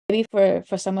maybe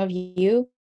for some of you,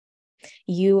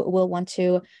 you will want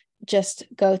to just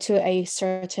go to a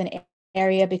certain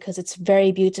area because it's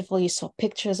very beautiful. You saw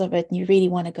pictures of it and you really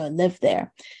want to go live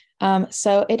there.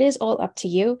 So it is all up to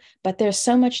you, but there's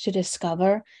so much to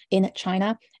discover in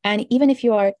China. And even if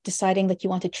you are deciding that you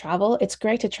want to travel, it's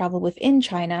great to travel within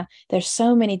China. There's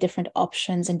so many different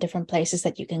options and different places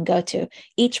that you can go to.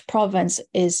 Each province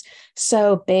is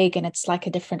so big and it's like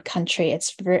a different country.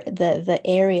 The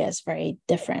area is very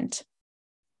different.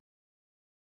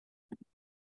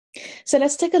 So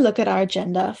let's take a look at our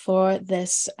agenda for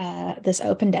this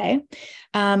open day.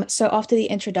 So after the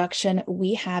introduction,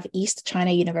 we have East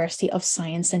China University of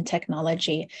Science and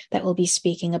Technology that will be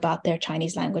speaking about their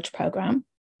Chinese language program.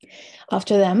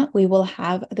 After them, we will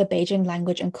have the Beijing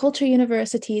Language and Culture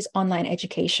University's Online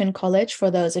Education College for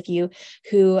those of you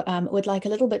who would like a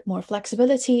little bit more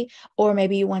flexibility, or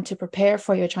maybe you want to prepare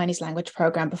for your Chinese language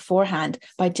program beforehand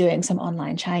by doing some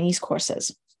online Chinese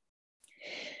courses.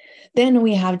 Then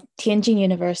we have Tianjin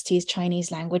University's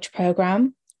Chinese language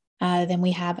program. Then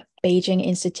we have Beijing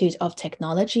Institute of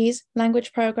Technology's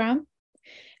language program.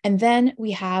 And then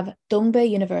we have Dongbei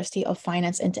University of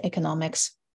Finance and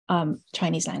Economics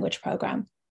Chinese language program.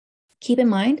 Keep in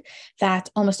mind that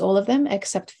almost all of them,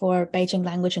 except for Beijing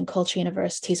Language and Culture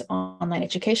University's Online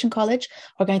Education College,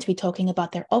 are going to be talking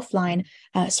about their offline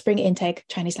spring intake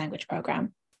Chinese language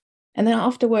program. And then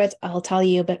afterwards, I'll tell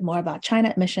you a bit more about China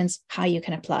admissions, how you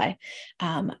can apply,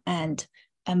 and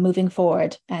moving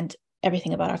forward, and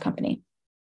everything about our company.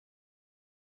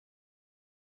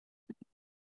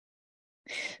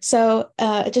 So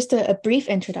just a brief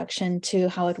introduction to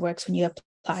how it works when you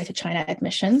apply to China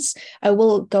admissions. I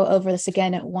will go over this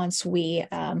again once we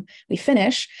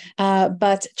finish,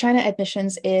 but China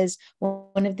admissions is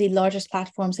one of the largest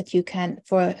platforms that you can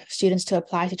for students to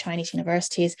apply to Chinese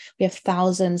universities. We have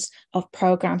thousands of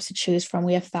programs to choose from.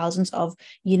 We have thousands of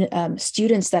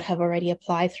students that have already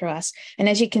applied through us. And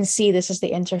as you can see, this is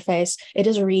the interface. It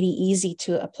is really easy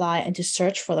to apply and to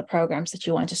search for the programs that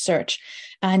you want to search.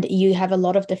 And you have a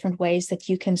lot of different ways that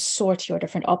you can sort your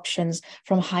different options,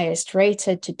 from highest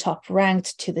rated to top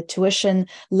ranked to the tuition,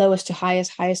 lowest to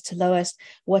highest, highest to lowest,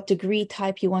 what degree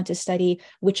type you want to study,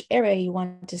 which area you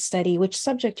want to study, which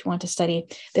subject you want to study.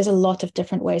 There's a lot of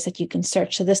different ways that you can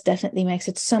search. So this definitely makes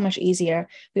it so much easier.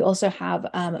 We also have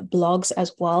blogs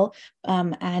as well.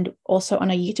 And also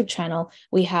on our YouTube channel,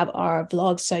 we have our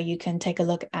vlogs. So you can take a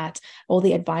look at all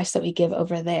the advice that we give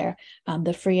over there,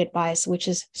 the free advice, which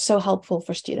is so helpful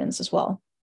for students as well.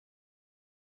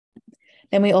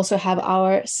 Then we also have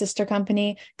our sister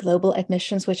company, Global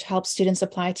Admissions, which helps students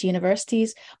apply to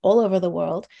universities all over the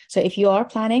world. So if you are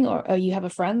planning or you have a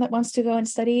friend that wants to go and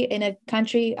study in a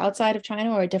country outside of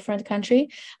China or a different country,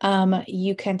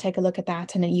 you can take a look at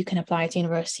that and you can apply to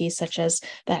universities such as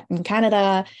that in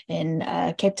Canada, in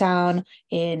Cape Town,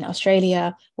 in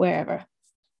Australia, wherever.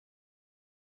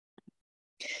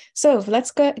 So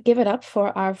let's give it up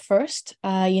for our first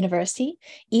university,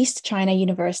 East China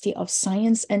University of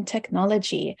Science and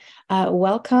Technology.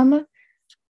 Welcome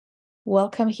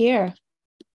here.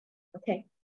 Okay,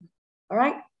 all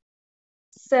right.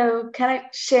 So can I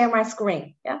share my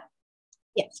screen? Yeah.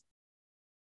 Yes.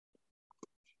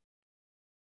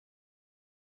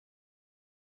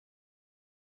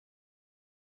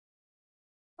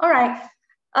 All right.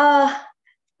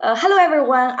 Hello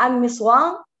everyone. I'm Miss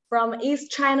Wang from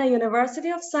East China University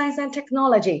of Science and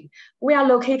Technology. We are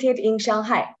located in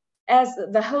Shanghai. As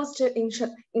the host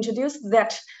introduced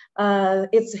that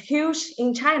it's huge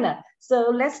in China. So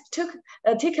let's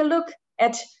take a look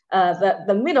at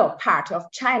the middle part of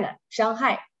China,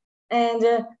 Shanghai. And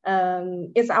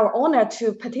it's our honor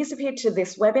to participate to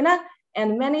this webinar.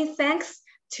 And many thanks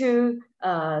to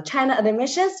China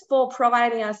Admissions for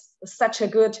providing us such a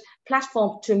good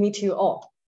platform to meet you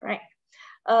all, right?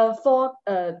 For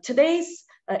today's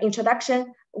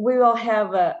introduction, we will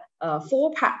have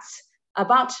 4 parts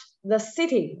about the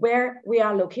city where we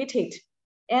are located,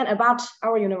 and about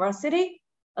our university,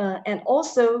 and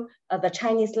also the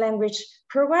Chinese language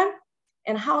program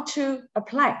and how to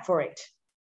apply for it.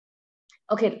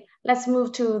 Okay, let's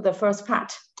move to the first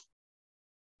part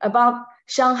about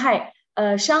Shanghai.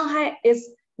 Shanghai is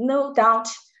no doubt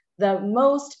the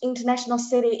most international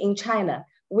city in China,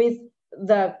 with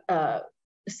the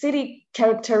city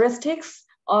characteristics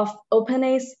of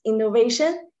openness,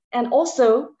 innovation, and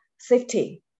also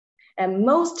safety. And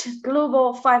most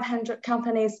global 500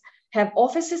 companies have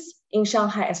offices in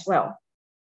Shanghai as well.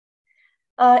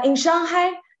 In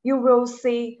Shanghai, you will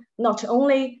see not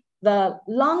only the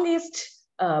longest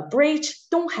bridge,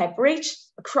 Donghai Bridge,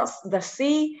 across the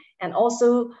sea, and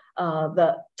also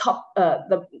the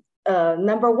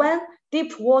 #1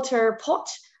 deep water port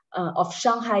of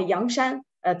Shanghai Yangshan,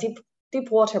 deep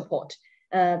water port.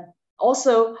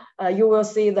 Also, you will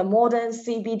see the modern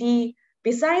CBD.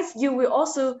 Besides, you will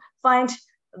also find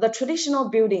the traditional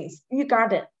buildings, Yu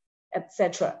Garden,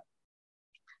 etc.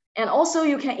 And also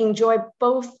you can enjoy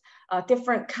both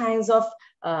different kinds of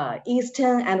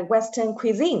Eastern and Western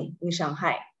cuisine in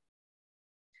Shanghai.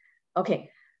 Okay,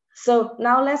 so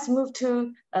now let's move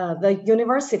to the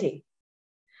university.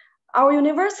 Our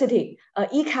university,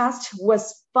 ECAST,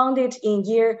 was founded in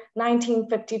year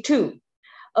 1952.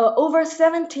 Over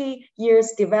 70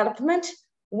 years development,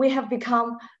 we have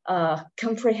become a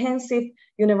comprehensive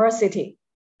university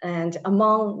and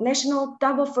among national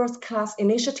double first class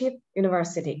initiative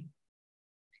university.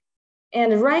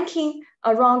 And ranking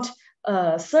around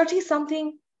 30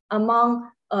 something among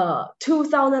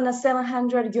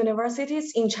 2,700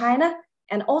 universities in China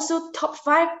and also top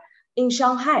 5 in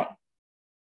Shanghai.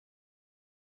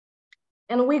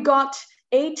 And we got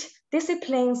 8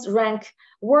 disciplines rank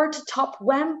world top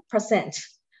 1%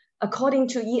 according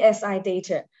to ESI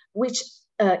data, which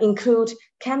include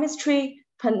chemistry,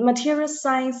 material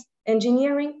science,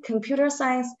 engineering, computer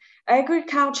science,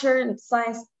 agriculture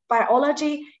science,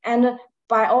 biology, and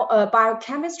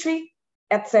biochemistry,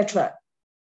 etc.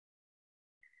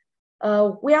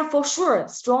 We are for sure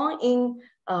strong in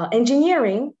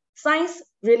engineering,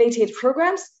 science-related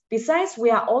programs. Besides, we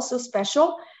are also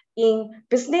special in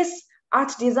business,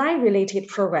 art design-related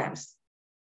programs.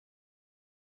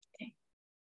 Okay.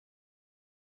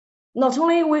 Not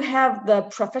only we have the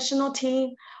professional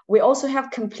team, we also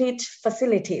have complete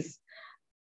facilities,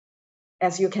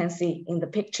 as you can see in the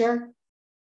picture.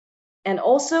 And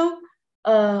also,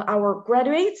 our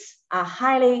graduates are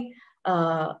highly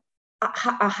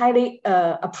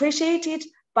appreciated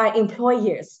by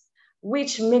employers,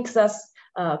 which makes us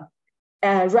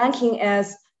ranking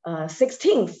as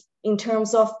 16th in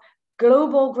terms of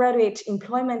global graduate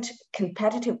employment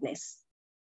competitiveness.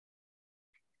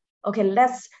 Okay,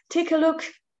 let's take a look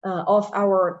of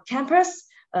our campus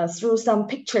through some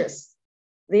pictures.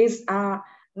 These are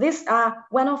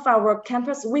one of our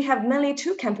campus. We have mainly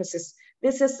 2 campuses.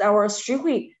 This is our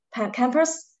Xuhui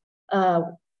campus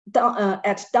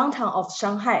at downtown of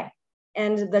Shanghai,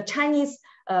 and the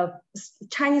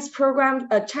Chinese program,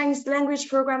 Chinese language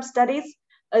program studies.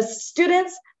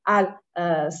 Students are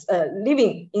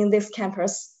living in this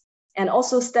campus and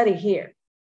also study here.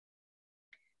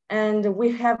 And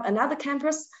we have another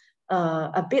campus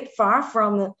a bit far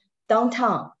from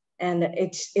downtown, and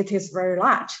it is very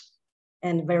large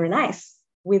and very nice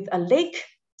with a lake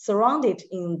surrounded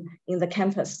in the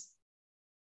campus.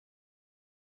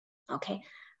 Okay,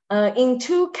 in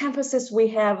 2 campuses we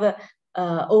have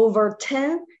over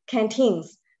 10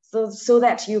 canteens, so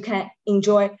that you can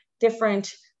enjoy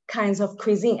different kinds of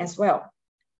cuisine as well,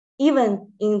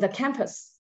 even in the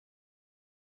campus.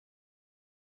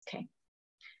 Okay,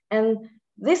 and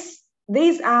these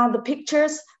are the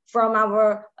pictures from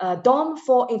our dorm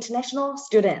for international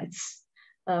students.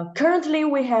 Currently,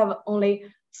 we have only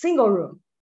single room,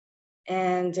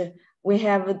 and we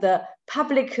have the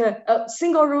public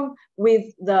single room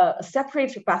with the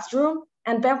separate bathroom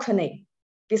and balcony.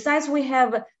 Besides, we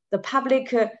have the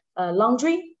public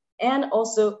laundry and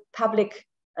also public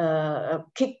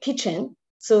kitchen,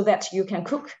 so that you can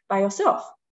cook by yourself.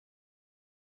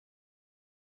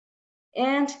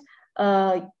 And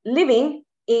living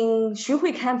in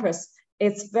Xuhui campus,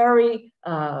 it's very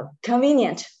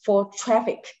convenient for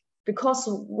traffic because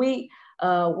we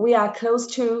are close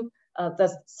to the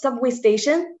subway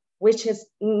station, which is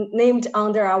named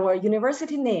under our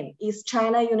university name, East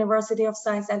China University of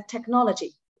Science and Technology.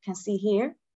 You can see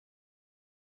here.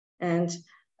 And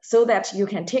so that you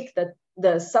can take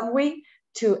the subway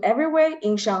to everywhere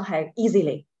in Shanghai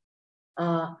easily.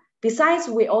 Besides,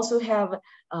 we also have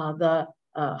the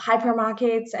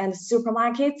hypermarkets and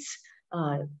supermarkets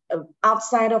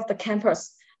outside of the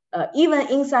campus. Even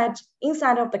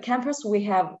inside of the campus, we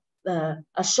have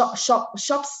shop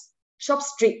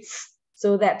streets,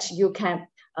 so that you can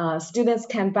students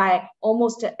can buy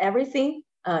almost everything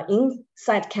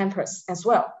inside campus as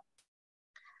well.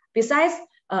 Besides,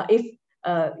 if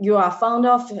you are fond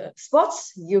of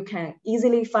sports, you can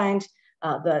easily find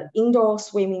the indoor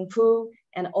swimming pool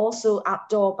and also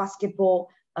outdoor basketball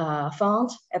fund,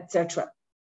 etc.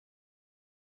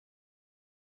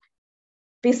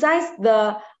 Besides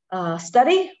the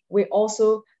study, we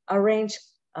also arrange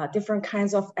different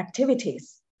kinds of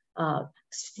activities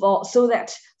so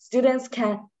that students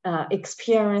can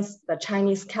experience the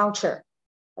Chinese culture,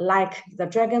 like the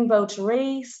dragon boat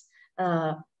race,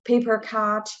 paper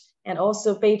cart, and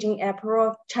also Beijing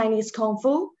Emperor Chinese Kung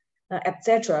Fu,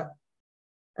 etc.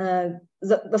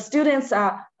 the students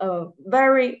are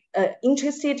very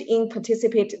interested in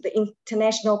participate in the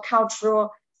International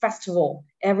Cultural Festival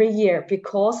every year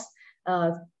because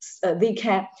they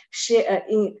can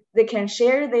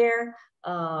share their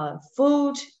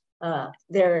food,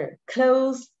 their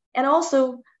clothes, and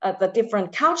also the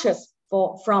different cultures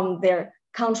from their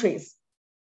countries.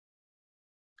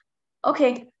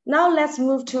 Okay, now let's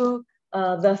move to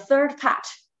the third part.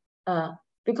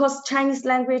 Because Chinese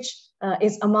language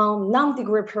is among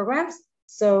non-degree programs,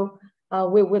 so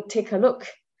we will take a look.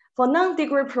 For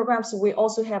non-degree programs, we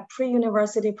also have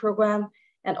pre-university program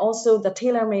and also the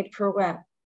tailor-made program.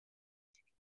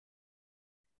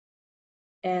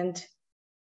 And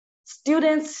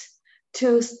students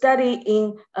to study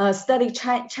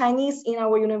Chinese in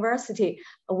our university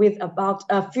with about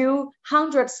a few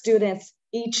hundred students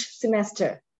each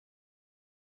semester.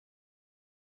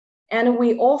 And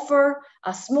we offer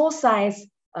a small size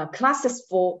classes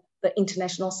for the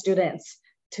international students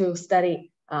to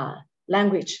study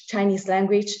language, Chinese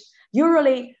language,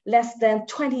 usually less than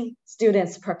 20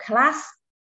 students per class.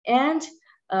 And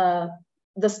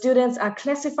the students are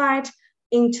classified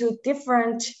into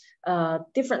different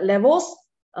levels,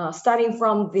 starting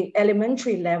from the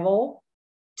elementary level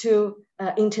to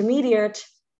intermediate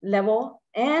level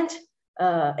and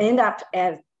end up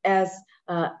as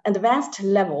advanced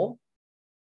level.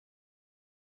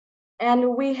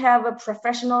 And we have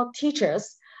professional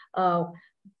teachers.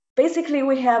 Basically,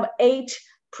 we have 8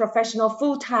 professional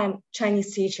full-time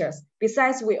Chinese teachers.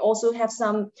 Besides, we also have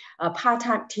some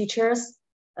part-time teachers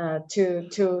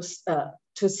to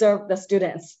serve the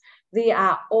students. They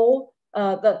are all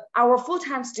our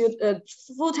full-time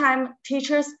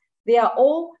teachers. They are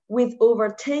all with over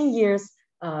 10 years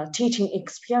teaching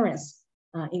experience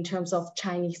in terms of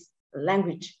Chinese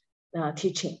language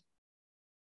teaching.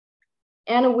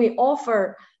 And we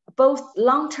offer both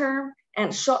long-term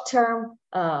and short-term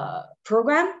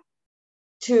program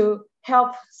to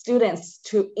help students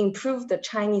to improve the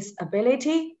Chinese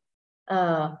ability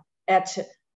at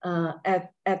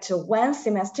one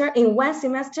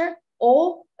semester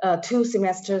or 2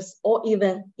 semesters or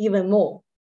even more.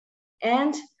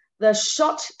 And the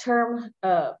short-term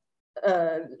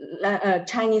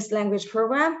Chinese language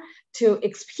program to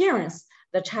experience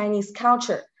the Chinese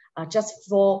culture just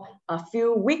for a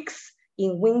few weeks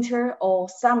in winter or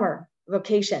summer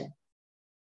vacation.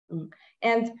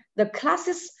 And the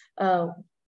classes are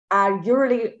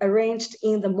usually arranged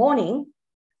in the morning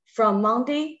from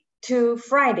Monday to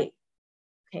Friday.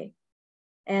 Okay.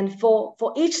 And for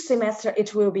each semester,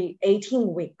 it will be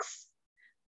 18 weeks.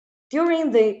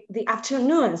 During the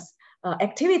afternoons,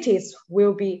 activities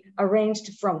will be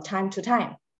arranged from time to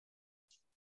time.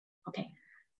 Okay.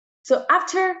 So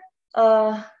after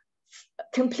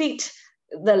complete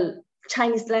the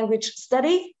Chinese language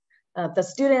study, the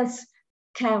students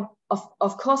can,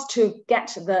 of course, to get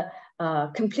the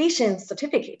completion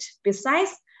certificate.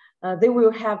 Besides, they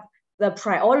will have the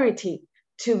priority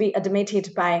to be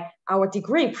admitted by our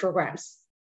degree programs,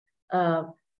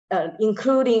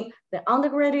 including the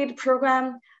undergraduate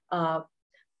program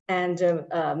and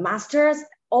master's,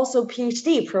 also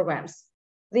PhD programs.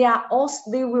 They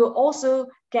will also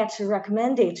get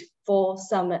recommended for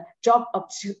some job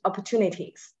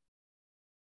opportunities.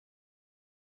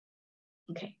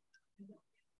 Okay.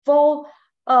 For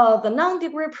the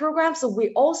non-degree programs,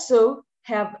 we also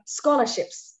have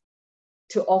scholarships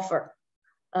to offer.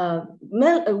 For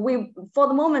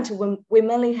the moment, we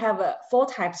mainly have 4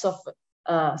 types of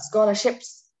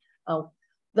scholarships.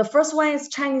 The first one is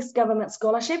Chinese government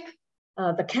scholarship.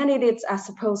 The candidates are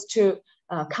supposed to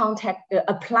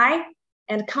apply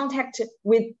and contact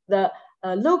with the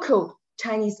local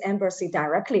Chinese embassy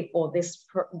directly for this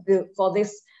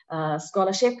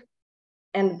scholarship.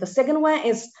 And the second one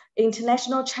is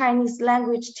International Chinese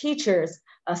Language Teachers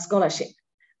Scholarship.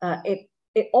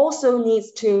 It also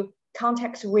needs to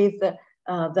contact with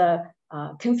the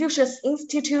Confucius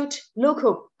Institute,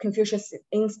 local Confucius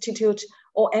Institute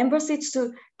or embassy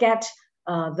to get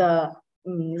the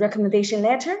recommendation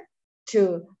letter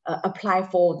to apply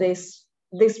for this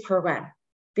program.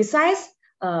 Besides,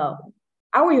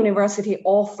 our university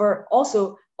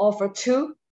also offer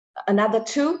another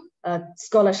two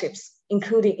scholarships,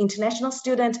 including International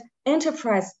Student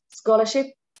Enterprise Scholarship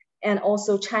and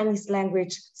also Chinese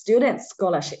Language Student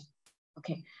Scholarship.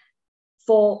 Okay,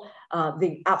 for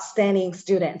the outstanding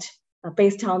student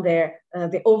based on their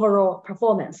the overall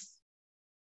performance.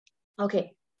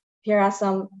 Okay, here are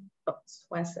some.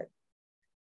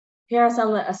 Here are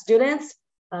some students.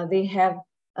 They have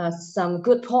some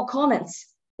good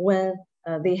comments when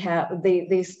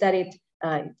they studied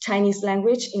Chinese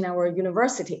language in our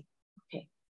university. Okay,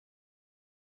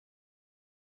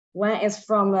 One is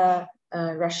from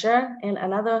Russia, and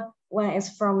another one is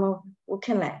from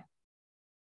Ukraine.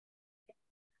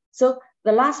 So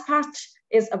the last part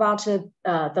is about the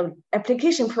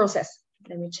application process.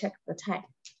 Let me check the time.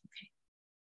 Okay.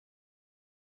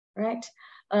 Right.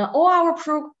 All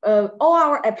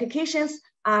our applications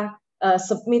are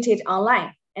submitted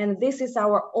online, and this is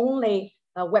our only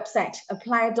website,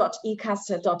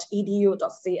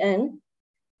 apply.ecast.edu.cn.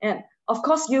 And of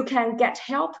course, you can get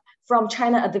help from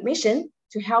China Admission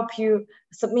to help you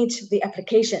submit the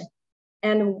application.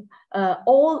 And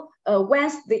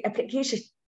once the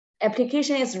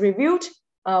application is reviewed,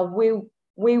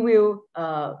 we will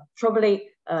probably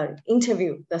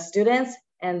interview the students,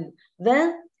 and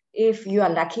then if you are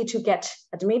lucky to get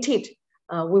admitted,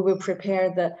 we will prepare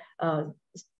the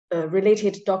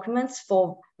related documents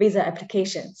for visa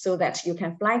application so that you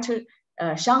can fly to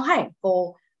Shanghai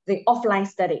for the offline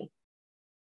study.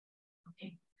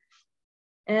 Okay.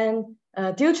 And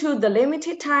due to the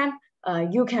limited time,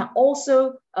 you can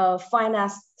also find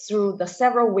us through the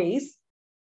several ways.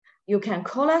 You can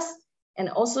call us, and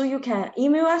also you can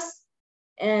email us.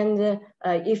 And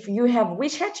if you have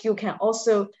WeChat, you can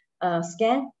also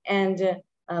scan and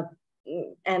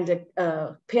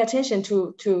pay attention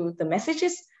to the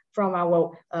messages from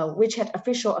our WeChat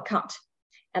official account.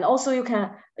 And also you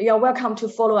are welcome to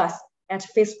follow us at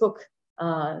Facebook,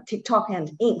 TikTok,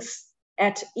 and Inks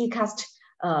at ecast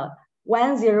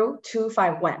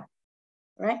 10251.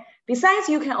 Right. Besides,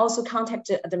 you can also contact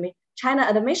China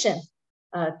Admission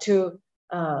to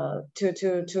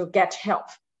get help.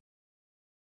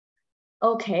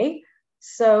 Okay,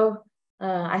 so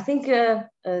I think yeah,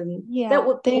 that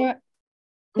would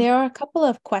there are a couple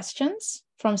of questions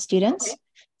from students. Okay.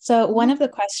 So one of the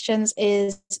questions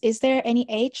is there any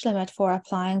age limit for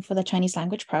applying for the Chinese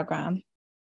language program?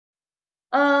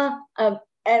 Over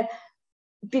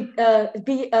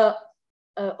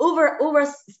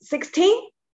 16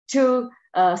 to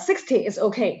 60 is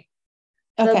okay.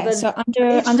 Okay, so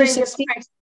under 60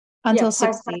 until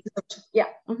 60. Yeah.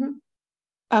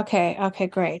 Okay,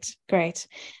 great.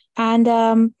 And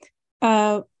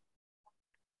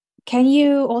can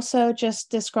you also just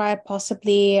describe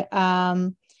possibly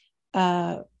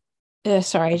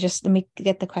sorry, just let me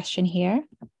get the question here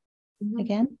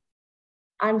again.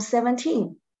 I'm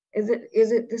 17. Is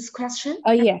it this question?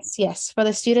 Oh, yes. For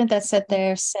the student that said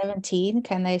they're 17,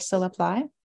 can they still apply?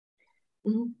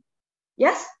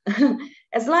 Yes,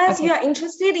 as long as you are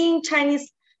interested in Chinese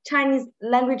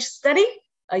language study,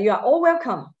 you are all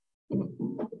welcome.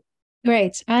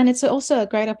 Great. And it's also a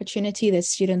great opportunity that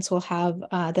students will have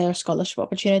their scholarship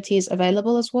opportunities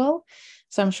available as well.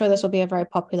 So I'm sure this will be a very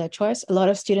popular choice. A lot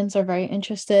of students are very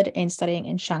interested in studying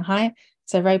in Shanghai.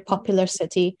 It's a very popular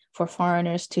city for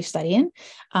foreigners to study in.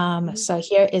 So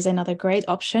here is another great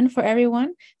option for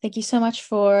everyone. Thank you so much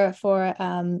for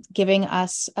giving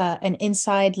us an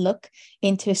inside look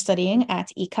into studying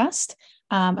at ECAST.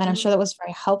 And I'm sure that was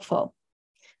very helpful.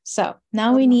 So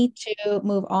now we need to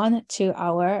move on to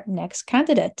our next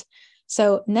candidate.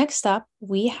 So next up,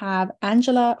 we have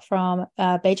Angela from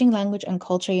Beijing Language and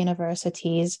Culture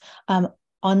University's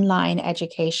Online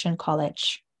Education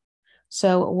College.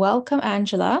 So welcome,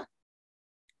 Angela.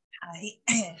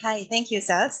 Hi, thank you,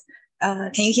 Seth.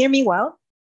 Can you hear me well?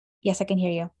 Yes, I can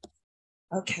hear you.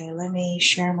 Okay, let me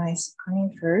share my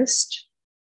screen first.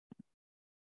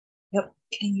 Yep,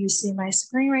 can you see my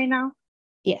screen right now?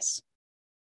 Yes.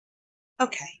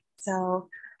 Okay, so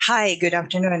hi, good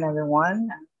afternoon, everyone.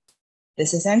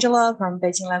 This is Angela from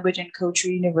Beijing Language and Culture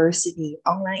University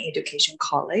Online Education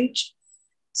College.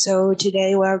 So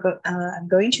today I'm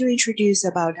going to introduce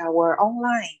about our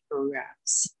online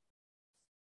programs.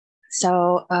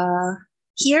 So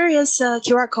here is a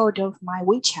QR code of my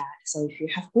WeChat. So if you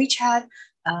have WeChat,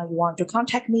 you want to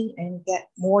contact me and get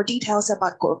more details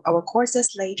about our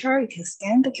courses later, you can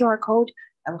scan the QR code.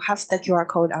 I will have the QR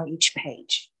code on each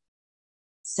page.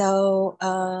 So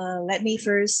let me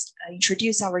first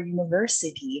introduce our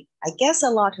university. I guess a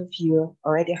lot of you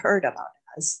already heard about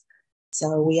us.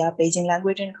 So we are Beijing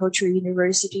Language and Culture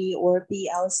University, or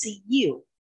BLCU.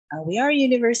 We are a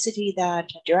university that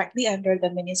directly under the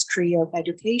Ministry of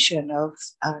Education of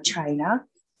China.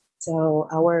 So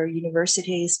our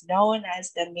university is known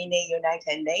as the Mini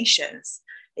United Nations.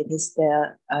 It is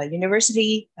the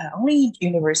only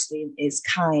university in its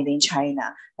kind in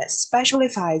China that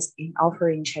specializes in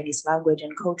offering Chinese language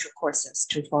and culture courses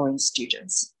to foreign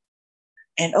students.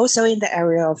 And also in the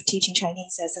area of teaching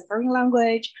Chinese as a foreign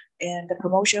language and the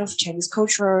promotion of Chinese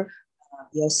culture,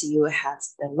 BLCU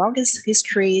has the longest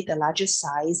history, the largest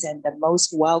size, and the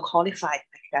most well-qualified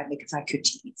academic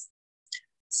faculties.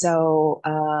 So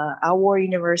our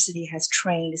university has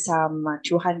trained some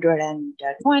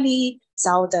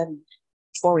 220,000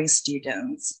 foreign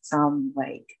students from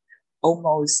like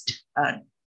almost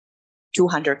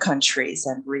 200 countries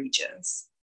and regions.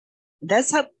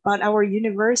 That's about our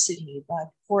university, but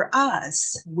for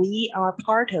us, we are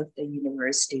part of the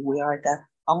university. We are the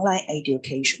online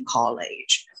education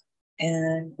college.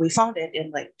 And we founded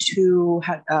in like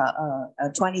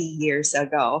 20 years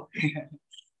ago.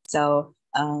 So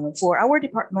for our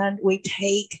department, we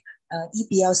take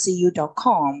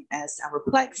eblcu.com as our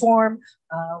platform.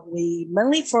 We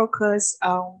mainly focus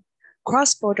on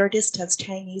cross-border distance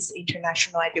Chinese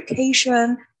international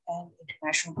education and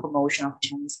international promotion of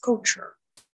Chinese culture.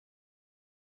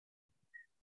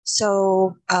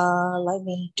 So let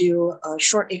me do a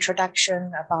short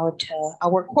introduction about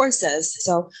our courses.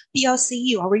 So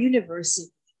BLCU, our university,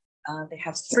 they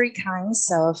have three kinds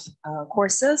of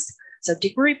courses. So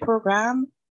degree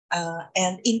program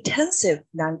and intensive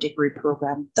non-degree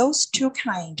program. Those two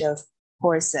kinds of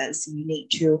courses, you need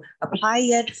to apply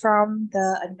it from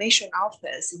the admission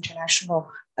office, international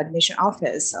admission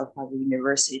office of our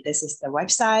university. This is the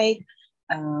website.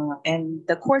 And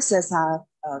the courses are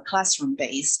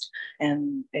classroom-based,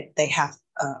 and they have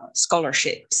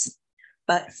scholarships.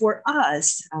 But for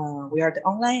us, we are the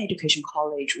online education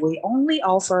college. We only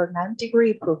offer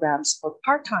non-degree programs for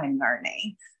part-time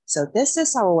learning. So this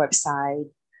is our website,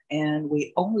 and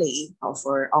we only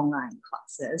offer online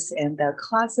classes, and the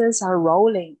classes are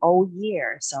rolling all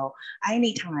year. So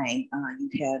anytime you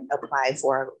can apply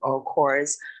for a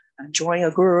course, join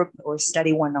a group, or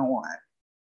study one-on-one.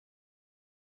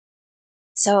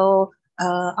 So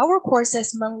our course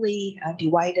is mainly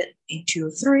divided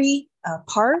into three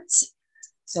parts.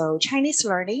 So Chinese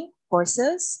learning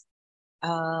courses,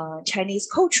 Chinese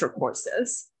culture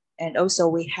courses, and also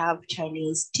we have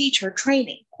Chinese teacher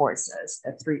training courses,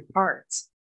 the three parts.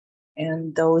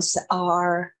 And those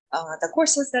are the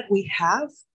courses that we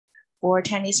have. For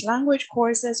Chinese language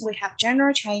courses, we have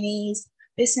general Chinese,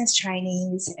 business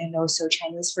Chinese, and also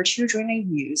Chinese for children and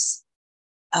youth.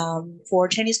 For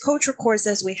Chinese culture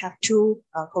courses, we have two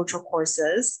cultural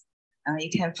courses.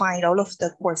 You can find all of the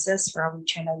courses from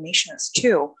China Missions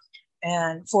too.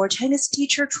 And for Chinese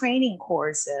teacher training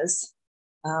courses,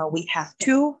 we have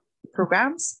two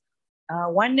programs.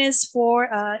 One is for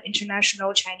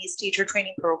International Chinese Teacher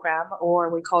Training Program, or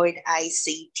we call it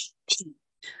ICTT.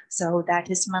 So that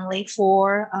is mainly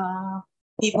for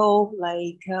people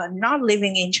like not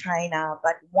living in China,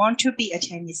 but want to be a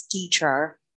Chinese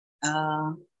teacher.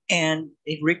 And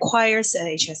it requires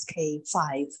a HSK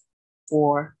 5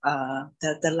 for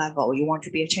the level. You want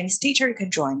to be a Chinese teacher, you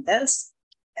can join this.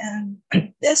 And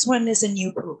this one is a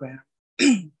new program.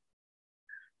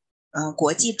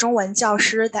 国际中文教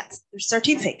师 that's the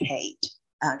certificate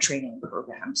training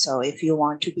program. So if you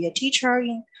want to be a teacher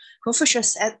in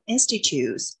Confucius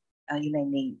Institutes, you may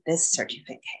need this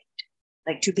certificate,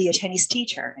 like to be a Chinese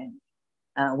teacher.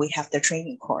 And we have the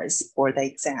training course for the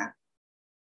exam.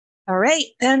 All right,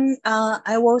 then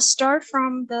I will start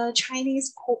from the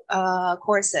Chinese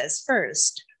courses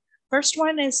first. First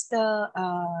one is the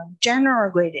general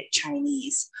graded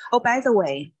Chinese. Oh, by the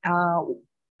way,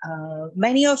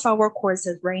 many of our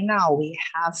courses right now, we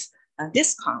have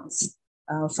discounts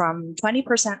from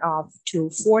 20% off to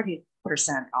 40%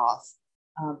 off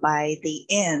by the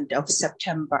end of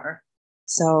September.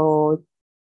 So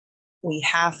we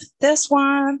have this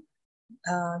one,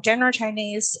 general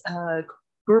Chinese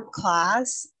group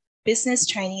class, business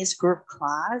Chinese group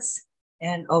class,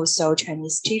 and also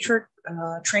Chinese teacher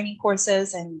training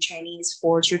courses and Chinese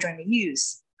for children and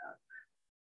youth.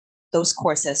 Those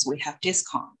courses we have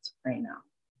discount right now.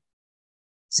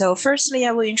 So firstly,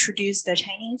 I will introduce the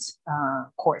Chinese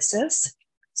courses.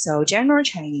 So general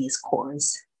Chinese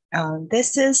course.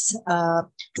 This is a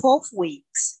 12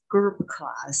 weeks group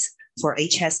class for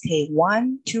HSK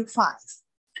 1 to 5.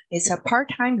 It's a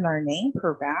part-time learning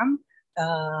program.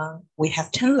 We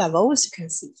have 10 levels, you can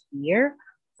see here,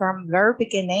 from very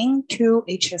beginning to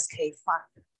HSK 5.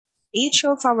 Each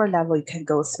of our level, you can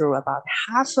go through about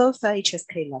half of the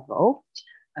HSK level.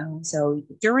 So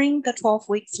during the 12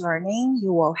 weeks learning,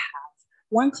 you will have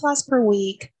one class per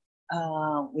week,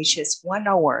 which is 1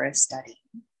 hour study.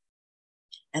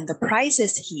 And the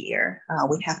prices here,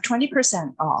 we have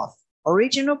 20% off.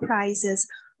 Original price is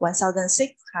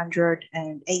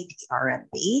 1,680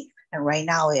 RMB, and right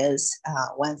now is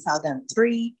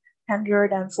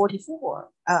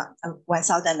 1,344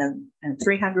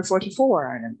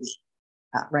 RMB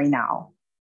right now.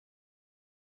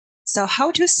 So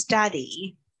how to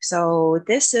study? So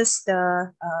this is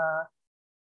the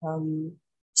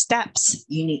steps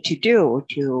you need to do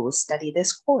to study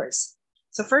this course.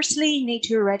 So firstly, you need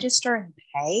to register and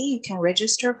pay. You can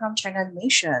register from China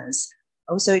Admissions.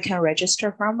 Also, you can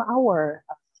register from our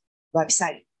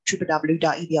website,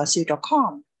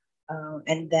 www.eblcu.com,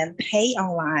 and then pay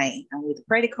online with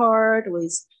credit card,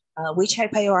 with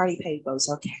WeChat Pay or Alipay, both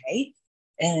okay.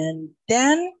 And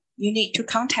then you need to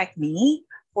contact me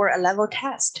for a level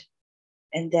test.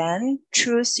 And then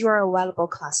choose your available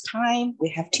class time. We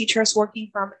have teachers working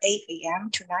from 8 a.m.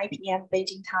 to 9 p.m.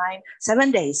 Beijing time,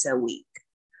 7 days a week.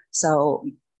 So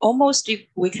almost if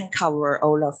we can cover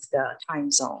all of the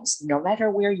time zones. No matter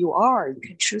where you are, you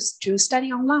can choose to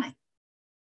study online.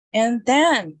 And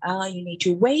then you need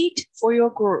to wait for your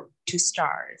group to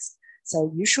start. So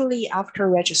usually after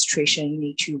registration, you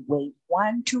need to wait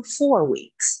 1 to 4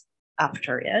 weeks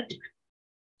after it.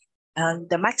 And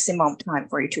the maximum time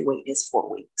for you to wait is 4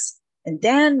 weeks. And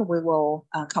then we will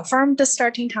confirm the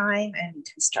starting time and you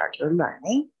can start your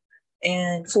learning.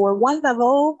 And for one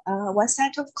level, one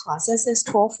set of classes is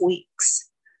 12 weeks.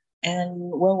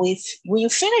 And when you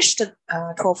finish the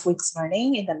 12 weeks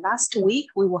learning, in the last week,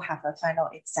 we will have a final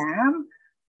exam.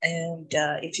 And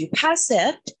if you pass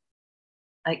it,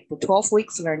 like the 12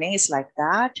 weeks learning is like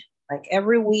that. Like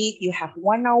every week you have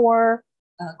 1 hour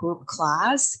group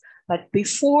class. But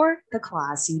before the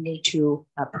class, you need to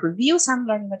preview some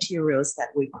learning materials that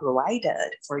we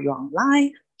provided for you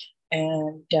online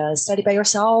and study by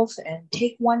yourself and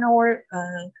take 1 hour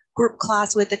group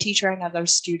class with the teacher and other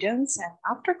students. And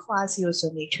after class, you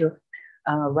also need to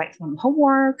write some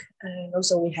homework. And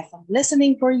also we have some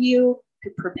listening for you to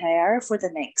prepare for the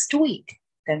next week,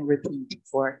 then repeat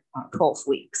for 12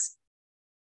 weeks.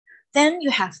 Then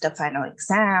you have the final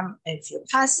exam. If you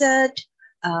pass it,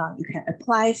 you can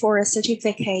apply for a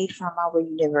certificate from our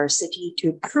university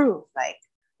to prove like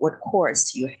what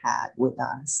course you had with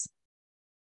us.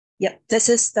 Yep, this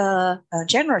is the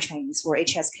general Chinese for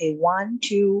HSK 1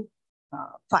 to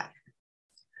 5.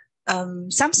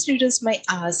 Some students may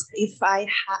ask if I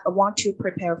want to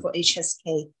prepare for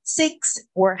HSK 6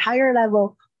 or higher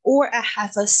level, or I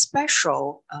have a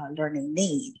special learning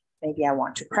need. Maybe I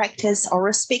want to practice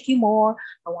oral speaking more.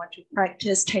 I want to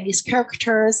practice Chinese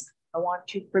characters. I want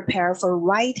to prepare for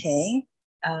writing,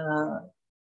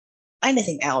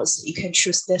 anything else, you can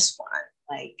choose this one,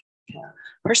 like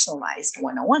personalized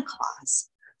one-on-one class.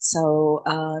 So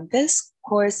this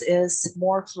course is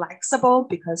more flexible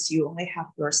because you only have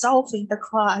yourself in the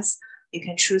class. You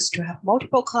can choose to have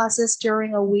multiple classes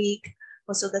during a week.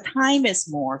 Also, the time is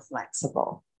more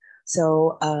flexible.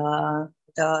 So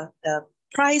the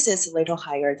price is a little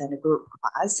higher than the group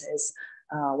class, is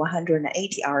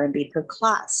 180 RMB per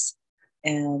class.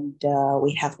 And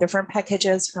we have different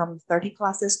packages from 30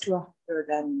 classes to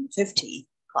 150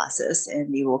 classes,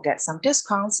 and you will get some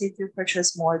discounts if you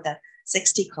purchase more than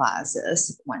 60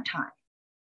 classes one time.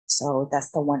 So that's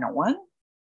the one-on-one.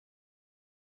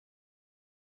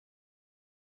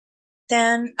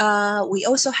 Then we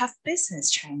also have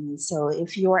business Chinese. So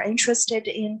if you are interested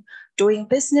in doing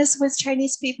business with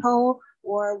Chinese people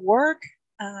or work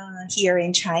here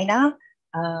in China,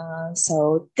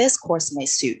 so this course may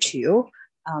suit you.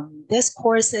 This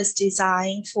course is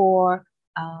designed for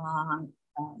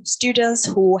students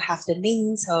who have the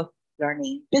means of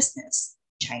learning business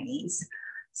Chinese.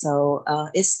 So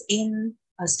it's in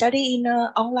a study in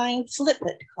an online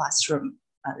flipped classroom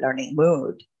learning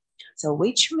mode. So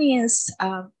which means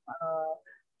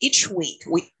each week,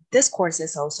 this course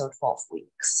is also 12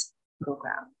 weeks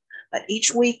program, but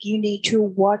each week you need to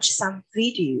watch some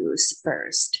videos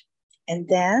first, and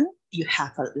then you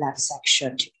have a lab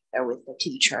section together with the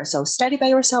teacher. So study by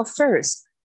yourself first,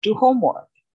 do homework,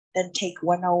 then take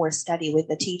 1 hour study with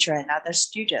the teacher and other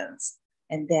students.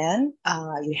 And then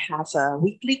you have a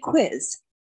weekly quiz.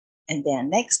 And then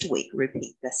next week,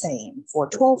 repeat the same for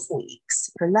 12 weeks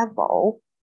per level.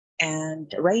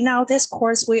 And right now, this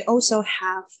course, we also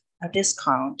have a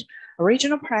discount.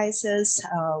 Original prices,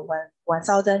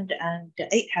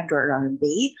 1,800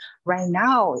 RMB. Right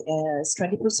now is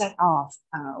 20% off,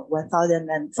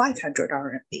 1,500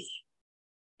 RMB.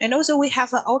 And also we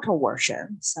have an auto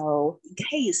version. So in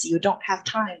case you don't have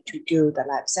time to do the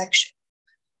lab section,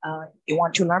 you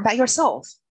want to learn by yourself,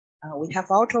 we have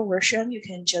auto version. You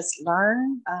can just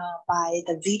learn by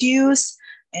the videos,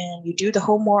 and you do the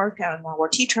homework, and our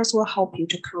teachers will help you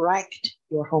to correct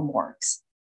your homeworks.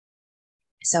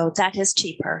 So that is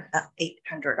cheaper,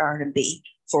 800 RMB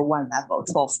for one level,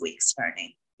 12 weeks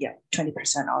learning. Yeah,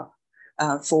 20%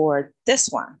 off for this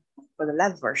one, for the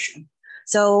lab version.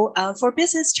 So for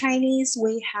business Chinese,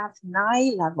 we have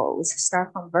 9 levels,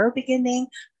 start from very beginning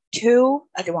to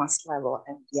advanced level.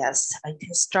 And yes, I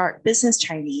can start business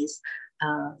Chinese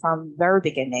from very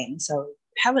beginning. So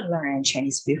haven't learned any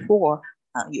Chinese before,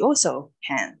 you also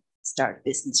can start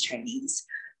business Chinese.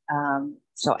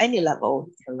 So any level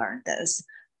you can learn this.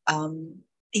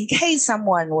 In case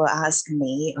someone will ask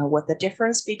me what the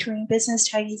difference between business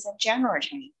Chinese and general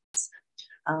Chinese,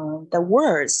 the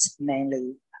words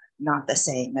mainly not the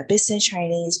same. In business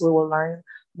Chinese, we will learn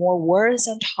more words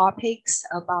and topics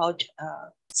about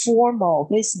formal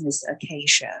business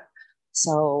occasion.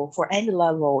 So for any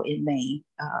level, it may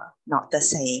not the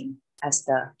same as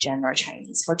the general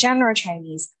Chinese. For general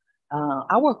Chinese,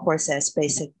 our courses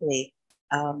basically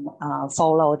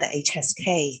follow the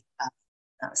HSK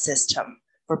system.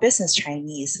 For business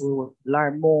Chinese, we will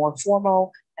learn more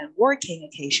formal and working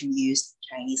occasion used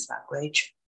Chinese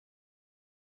language.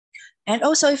 And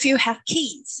also, if you have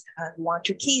kids, you want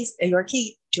your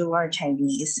kid to learn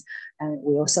Chinese, and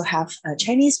we also have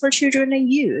Chinese for children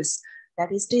and youth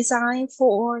that is designed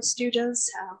for students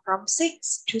from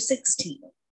 6 to 16.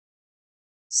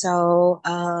 So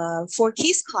for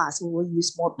kids class, we will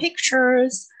use more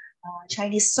pictures,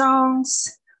 Chinese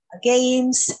songs,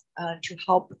 games to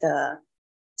help the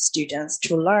students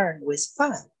to learn with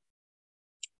fun.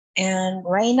 And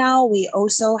right now, we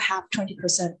also have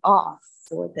 20% off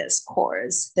for this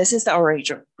course. This is the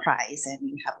original price, and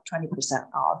you have 20%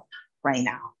 off right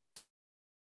now.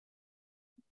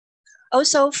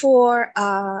 Also, for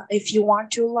if you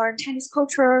want to learn Chinese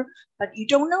culture, but you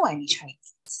don't know any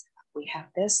Chinese, we have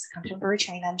this Contemporary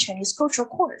China and Chinese Culture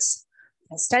course. You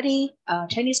can study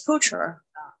Chinese culture.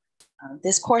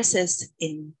 This course is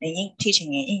in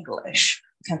teaching in English.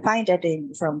 You can find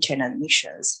it from China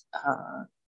Admissions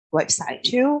website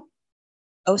too.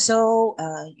 Also,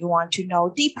 you want to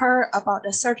know deeper about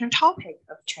a certain topic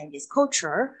of Chinese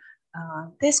culture.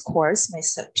 This course may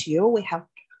suit you. We have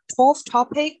 12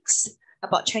 topics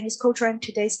about Chinese culture in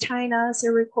today's China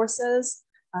series courses.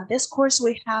 This course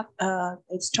we have,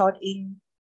 it's taught in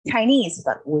Chinese,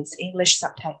 but with English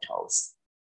subtitles.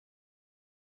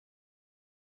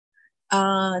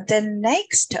 Then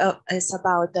next is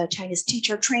about the Chinese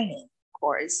teacher training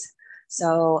course.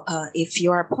 So if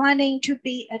you are planning to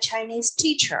be a Chinese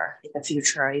teacher in the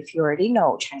future, if you already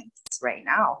know Chinese right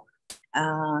now,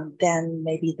 then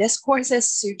maybe this course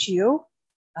suits you.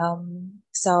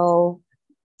 So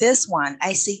this one,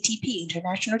 ICTP,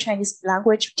 International Chinese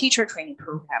Language Teacher Training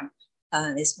Program,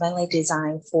 is mainly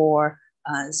designed for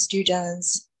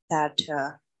students that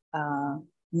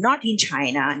not in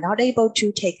China, not able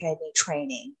to take any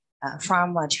training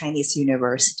from a Chinese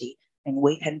university, and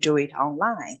we can do it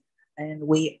online. And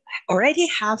we already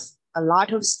have a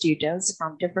lot of students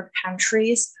from different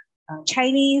countries,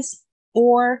 Chinese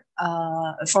or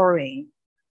foreigner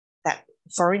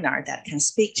that can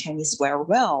speak Chinese very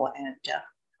well, and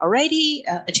already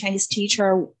a Chinese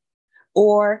teacher,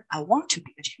 or I want to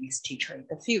be a Chinese teacher in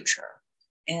the future.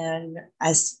 And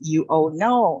as you all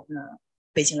know,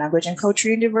 Beijing Language and Culture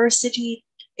University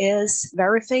is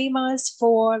very famous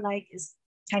for like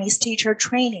Chinese teacher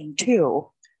training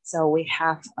too. So we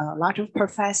have a lot of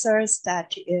professors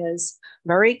that is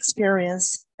very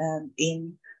experienced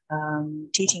in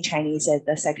teaching Chinese as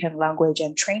the second language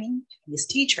and training Chinese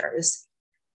teachers.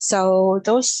 So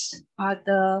those are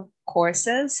the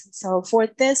courses. So for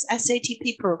this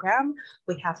SATP program,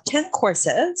 we have 10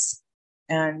 courses,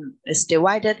 and it's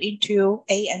divided into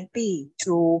A and B,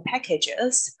 2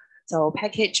 packages. So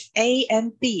package A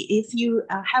and B, if you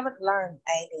haven't learned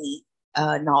any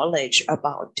knowledge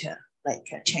about like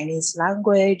Chinese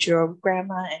language or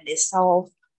grammar and itself,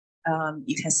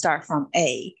 you can start from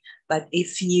A. But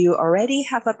if you already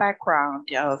have a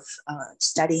background of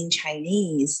studying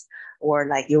Chinese, or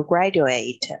like you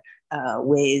graduate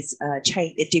with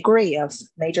a degree of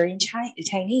major in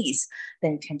Chinese,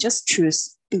 then you can just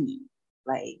choose B.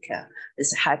 Like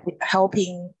it's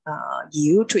helping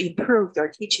you to improve your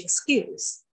teaching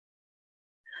skills.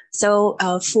 So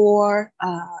for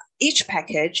each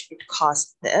package, it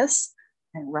costs this.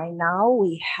 And right now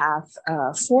we have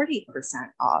 40%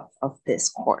 off of this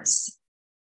course.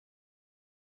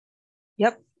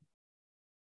 Yep.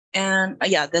 And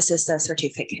yeah, this is the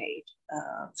certificate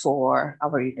for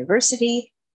our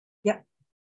university. Yep.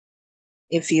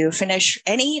 If you finish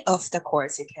any of the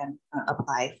course, you can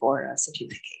apply for a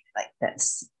certificate like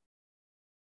this.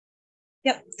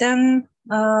 Yep. Then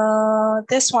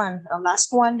this one, the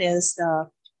last one is the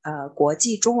国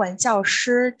际中文教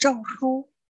师证书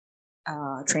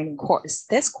training course.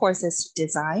 This course is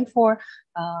designed for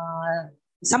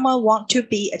someone want to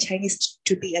be a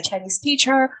Chinese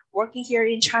teacher working here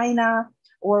in China,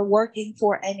 or working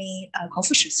for any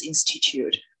Confucius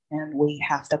Institute. And we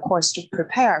have the course to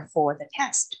prepare for the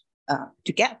test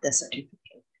to get the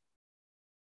certificate.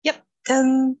 Yep.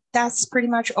 then that's pretty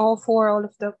much all for all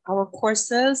of our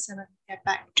courses. And then get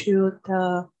back to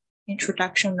the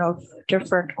introduction of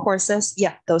different courses.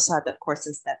 Yeah, those are the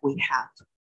courses that we have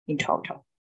in total.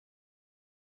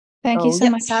 Thank you so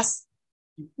much. Sass.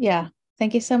 Yeah.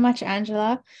 Thank you so much,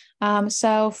 Angela.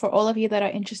 So for all of you that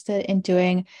are interested in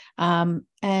doing an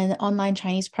online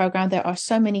Chinese program, there are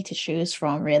so many to choose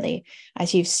from, really,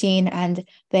 as you've seen, and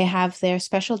they have their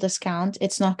special discount.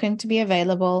 It's not going to be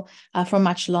available for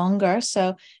much longer.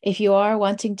 So if you are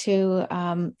wanting to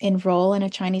enroll in a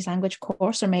Chinese language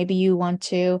course, or maybe you want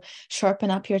to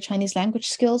sharpen up your Chinese language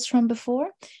skills from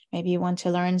before, maybe you want to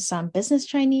learn some business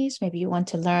Chinese, maybe you want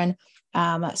to learn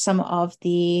some of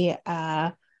the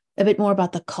a bit more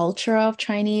about the culture of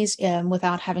Chinese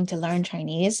without having to learn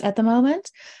Chinese at the moment,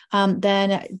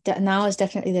 then now is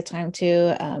definitely the time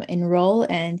to enroll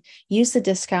and use the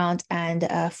discount and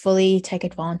fully take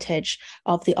advantage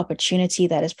of the opportunity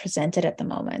that is presented at the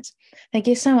moment. Thank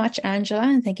you so much, Angela,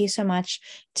 and thank you so much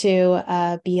to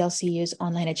BLCU's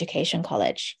Online Education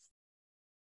College.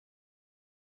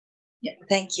 Yeah,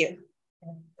 thank you.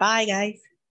 Bye, guys.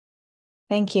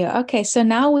 Thank you. Okay, so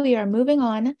now we are moving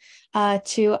on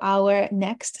to our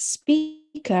next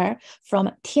speaker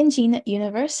from Tianjin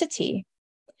University.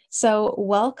 So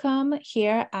welcome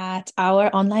here at our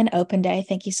online open day.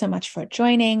 Thank you so much for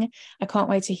joining. I can't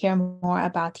wait to hear more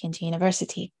about Tianjin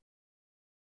University.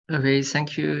 Okay,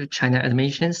 thank you, China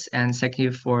Admissions, and thank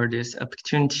you for this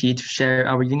opportunity to share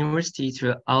our university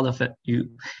to all of you.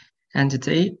 And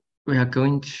today we are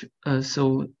going to,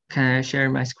 so can I share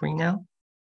my screen now?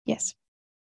 Yes.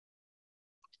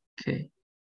 Okay.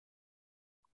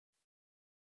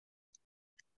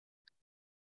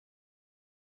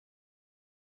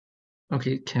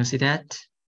 Okay, can you see that?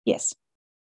 Yes.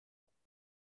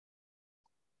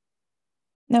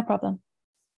 No problem.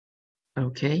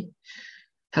 Okay.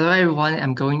 Hello, everyone.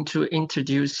 I'm going to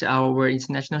introduce our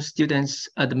international students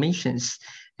admissions,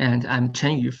 and I'm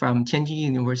Chen Yu from Tianjin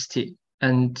University.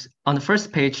 And on the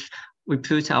first page, we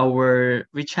put our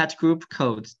WeChat group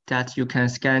code that you can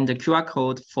scan the QR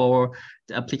code for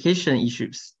the application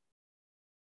issues.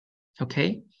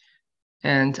 Okay.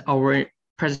 And our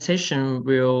presentation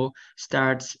will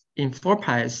start in 4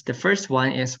 parts. The first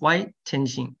one is why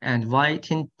Tianjin and why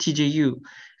TJU.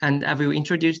 And I will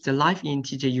introduce the life in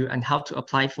TJU and how to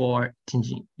apply for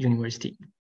Tianjin University.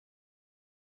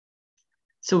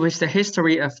 So with the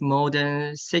history of more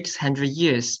than 600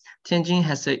 years, Tianjin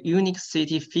has a unique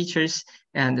city features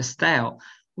and style,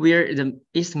 where the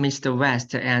East meets the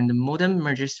West and the modern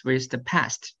merges with the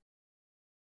past.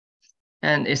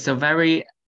 And it's a very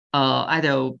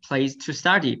ideal place to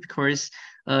study because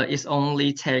it's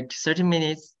only take 30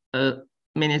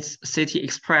 minutes city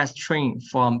express train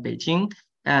from Beijing,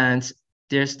 and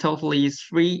there's totally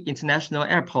 3 international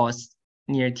airports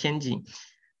near Tianjin,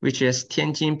 which is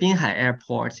Tianjin Binhai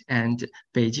Airport and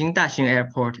Beijing Daxing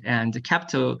Airport and the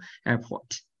Capital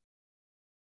Airport.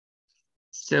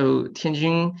 So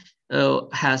Tianjin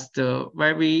has the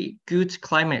very good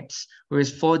climate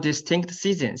with 4 distinct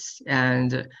seasons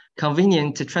and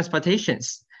convenient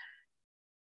transportations.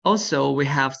 Also, we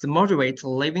have the moderate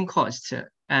living cost,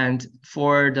 and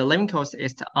for the living cost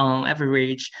is on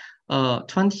average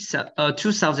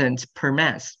 2,000 per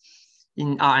month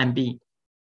in RMB.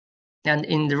 And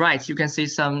in the right, you can see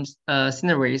some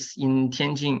sceneries in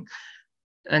Tianjin.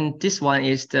 And this one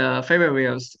is the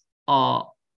Ferris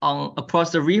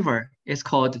across the river. It's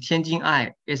called Tianjin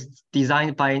Eye. It's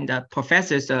designed by the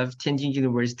professors of Tianjin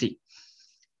University.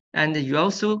 And you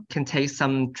also can taste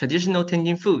some traditional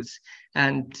Tianjin foods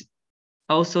and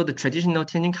also the traditional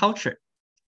Tianjin culture.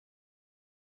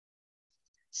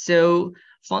 So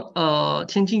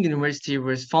Tianjin University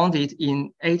was founded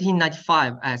in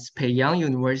 1895 as Peiyang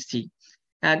University,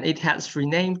 and it has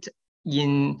renamed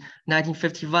in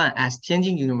 1951 as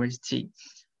Tianjin University.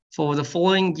 For the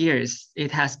following years,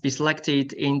 it has been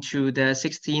selected into the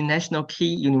 16 national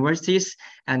key universities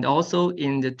and also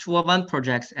in the 201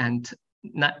 projects and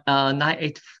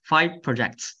 985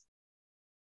 projects.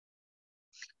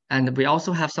 And we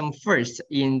also have some firsts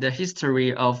in the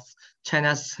history of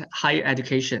China's higher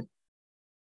education.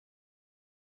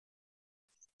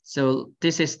 So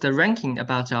this is the ranking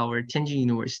about our Tianjin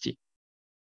University.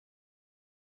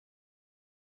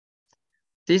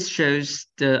 This shows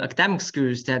the academic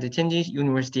skills that the Tianjin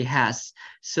University has.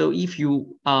 So if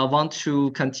you want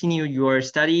to continue your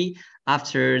study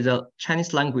after the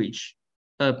Chinese language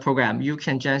program, you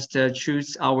can just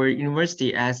choose our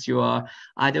university as your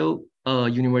ideal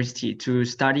university to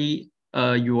study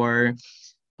your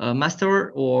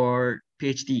master or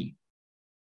PhD.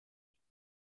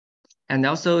 And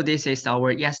also this is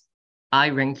our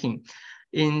ESI ranking.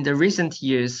 In the recent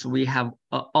years, we have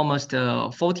almost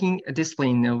 14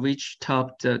 disciplines which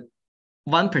topped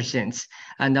 1%.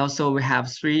 And also we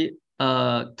have three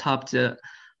topped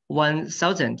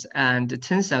 1,000 and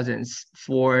 10,000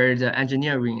 for the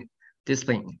engineering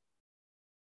discipline.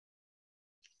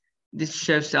 This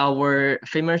shows our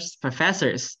famous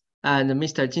professors, and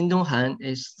Mr. Jin Donghan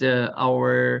is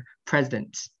our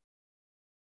president.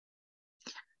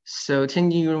 So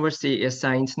Tianjin University is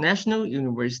an international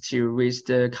university with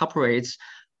the corporates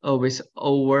with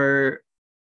over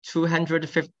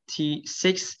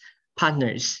 256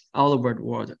 partners all over the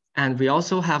world. And we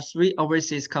also have 3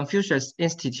 overseas Confucius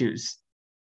Institutes.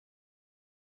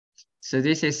 So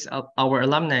this is our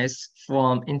alumni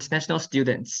from international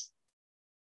students.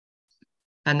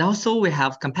 And also we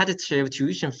have competitive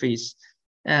tuition fees.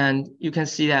 And you can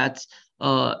see that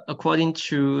according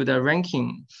to the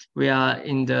ranking, we are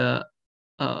in the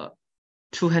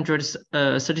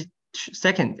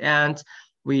 232nd, and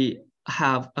we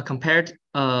have compared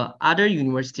other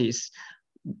universities,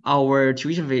 our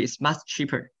tuition fee is much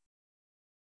cheaper.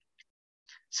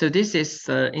 So this is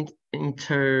the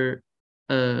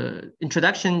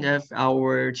introduction of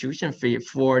our tuition fee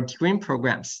for degree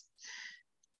programs.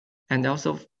 And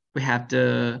also we have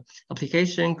the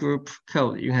application group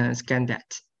code. You can scan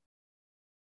that.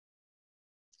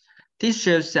 This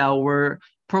shows our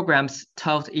programs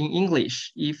taught in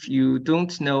English. If you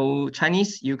don't know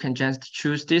Chinese, you can just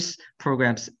choose these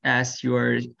programs as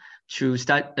your to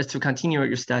continue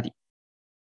your study.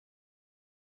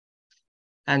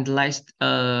 And let's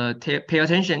pay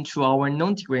attention to our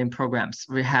non-degree programs.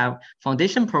 We have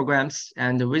foundation programs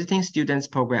and visiting students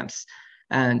programs,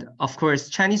 and of course,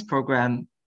 Chinese program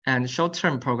and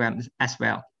short-term programs as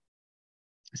well.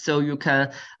 So you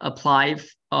can apply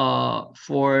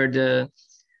for the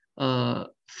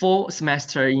fall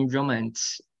semester enrollment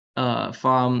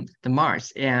from the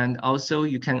March, and also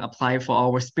you can apply for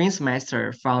our spring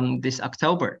semester from this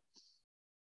October.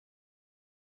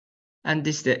 And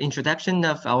this is the introduction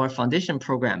of our foundation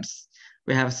programs.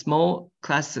 We have small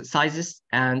class sizes,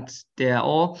 and they are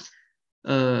all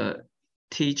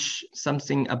teach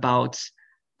something about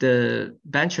the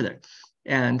bachelor.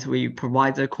 And we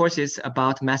provide the courses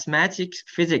about mathematics,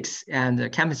 physics,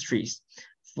 and chemistry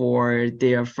for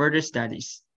their further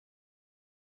studies.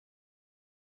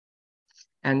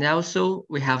 And also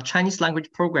we have Chinese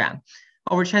language program.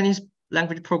 Our Chinese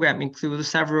language program includes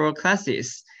several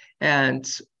classes, and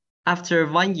after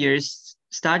 1 year's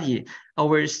study,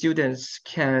 our students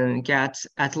can get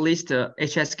at least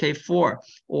HSK 4,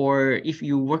 or if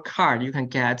you work hard, you can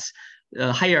get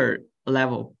a higher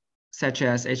level, such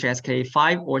as HSK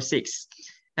 5 or 6.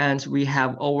 And we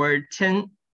have over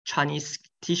 10 Chinese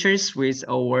teachers with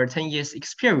over 10 years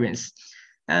experience.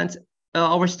 And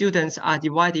our students are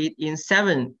divided in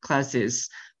 7 classes,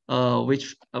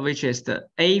 which is the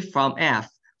A from F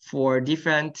for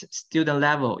different student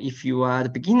level. If you are the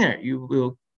beginner, you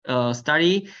will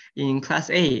study in class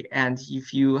A, and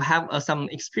if you have some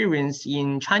experience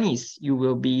in Chinese, you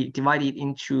will be divided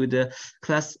into the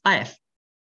class F.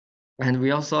 And we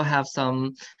also have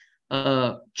some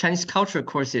Chinese culture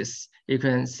courses. You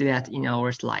can see that in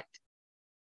our slide.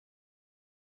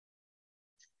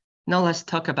 Now let's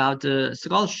talk about the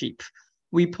scholarship.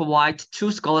 We provide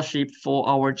 2 scholarships for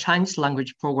our Chinese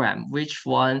language program. Which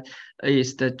one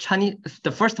is the Chinese?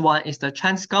 The first one is the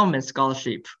Chinese government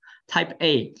scholarship, type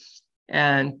A.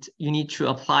 And you need to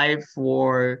apply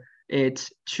for it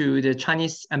to the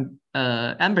Chinese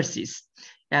embassies.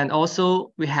 And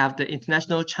also we have the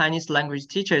International Chinese Language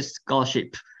Teachers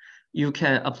Scholarship. You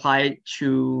can apply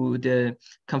to the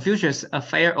Confucius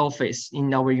Affairs Office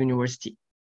in our university.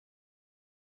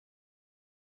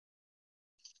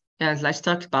 And let's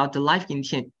talk about the life in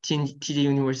TJ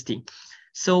University.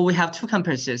 So we have 2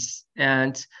 campuses,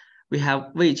 and we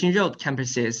have Weijin Road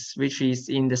campuses, which is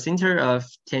in the center of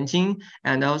Tianjin,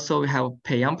 and also we have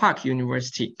Peiyang Park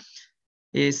University.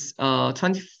 It's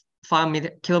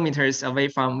 25 kilometers away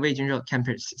from Weijin Road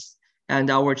campuses. And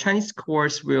our Chinese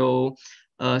course will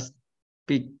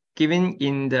be given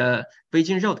in the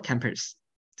Weijin Road campus.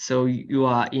 So you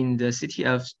are in the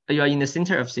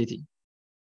center of city.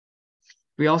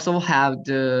 We also have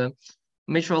the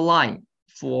metro line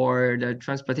for the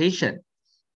transportation.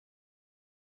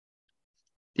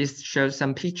 This shows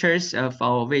some pictures of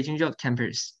our Weijin Road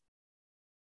campus.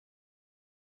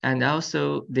 And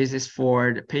also this is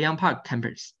for the Peiyang Park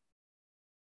campus.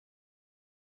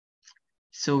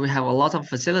 So we have a lot of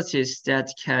facilities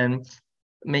that can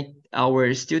make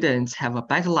our students have a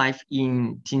better life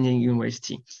in Tianjin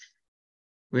University.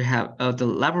 We have the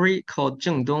library called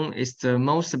Zhengdong. It's the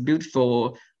most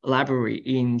beautiful library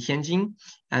in Tianjin.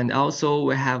 And also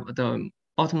we have the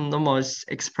autonomous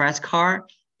express car.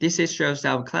 This shows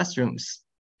our classrooms.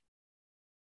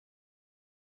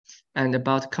 And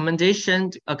about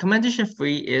accommodation, accommodation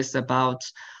fee is about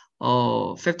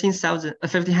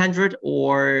 1,500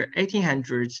 or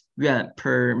 1,800 yuan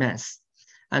per month.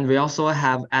 And we also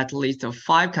have at least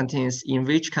 5 canteens in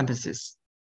rich campuses.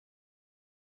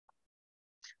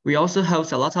 We also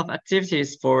host a lot of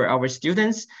activities for our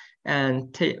students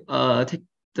and take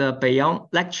the Beyond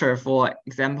lecture, for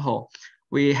example.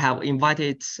 We have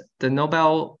invited the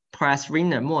Nobel Prize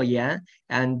winner Mo Yan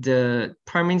and the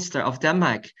Prime Minister of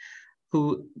Denmark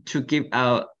to give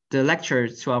the lecture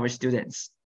to our students.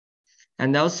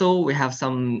 And also we have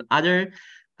some other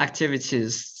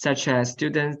activities such as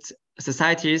student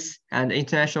societies and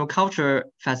international culture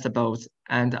festivals.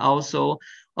 And also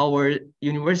our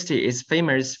university is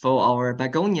famous for our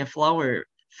begonia flower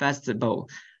festival.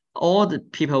 All the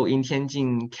people in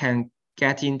Tianjin can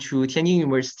get into Tianjin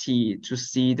University to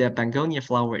see the begonia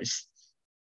flowers.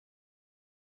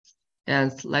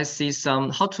 And let's see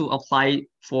how to apply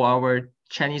for our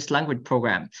Chinese language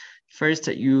program. First,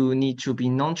 you need to be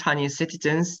non-Chinese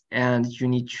citizens and you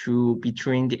need to be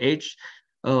between the age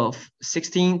of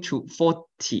 16 to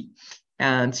 40.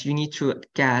 And you need to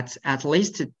get at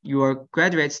least your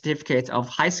graduate certificate of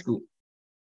high school.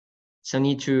 So you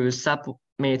need to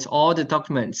submit all the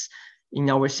documents in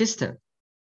our system.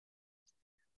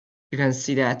 You can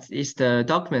see that it's the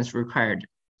documents required.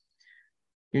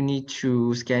 You need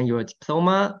to scan your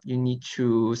diploma, you need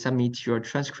to submit your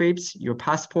transcripts, your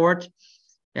passport,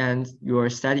 and your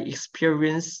study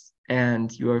experience,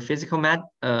 and your physical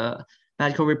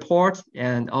medical report,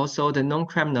 and also the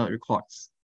non-criminal records.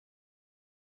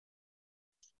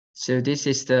 So this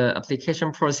is the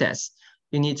application process.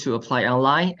 You need to apply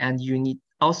online, and you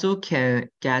also can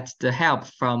get the help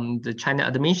from the China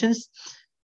admissions.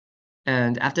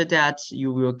 And after that,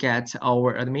 you will get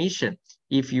our admission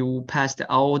if you passed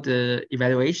all the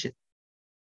evaluation.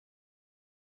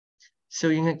 So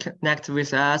you can connect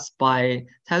with us by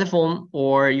telephone,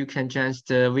 or you can just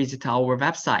visit our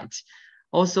website.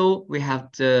 Also, we have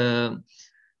the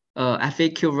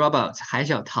FAQ robot, 海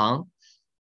小堂.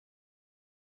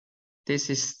 This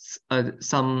is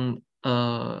some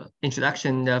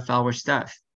introduction of our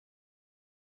staff.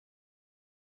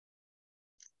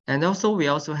 And also, we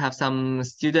also have some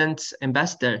student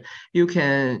ambassador. You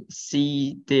can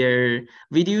see their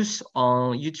videos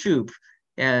on YouTube,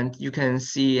 and you can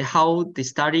see how they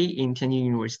study in Tianjin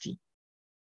University.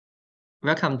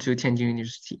 Welcome to Tianjin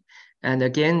University. And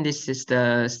again, this is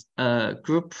the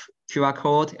group QR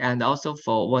code and also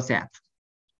for WhatsApp.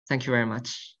 Thank you very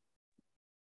much.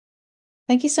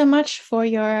 Thank you so much for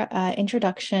your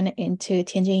introduction into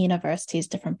Tianjin University's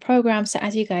different programs. So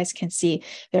as you guys can see,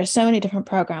 there are so many different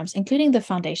programs, including the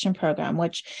foundation program,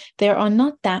 which there are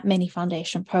not that many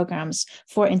foundation programs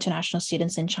for international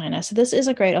students in China. So this is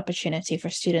a great opportunity for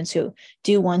students who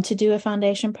do want to do a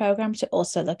foundation program to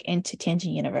also look into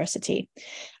Tianjin University.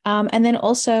 And then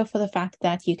also for the fact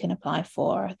that you can apply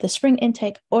for the spring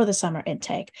intake or the summer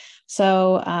intake.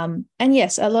 So, and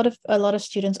yes, a lot of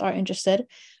students are interested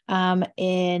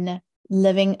in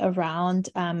living around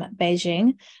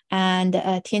Beijing, and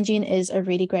Tianjin is a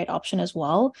really great option as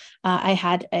well. I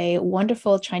had a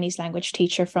wonderful Chinese language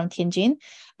teacher from Tianjin,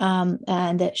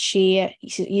 and she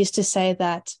used to say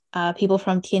that people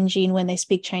from Tianjin, when they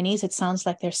speak Chinese, it sounds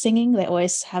like they're singing. They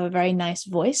always have a very nice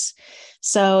voice.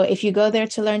 So if you go there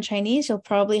to learn Chinese, you'll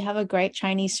probably have a great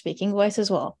Chinese speaking voice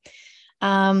as well.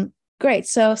 Great.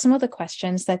 So some of the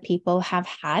questions that people have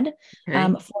had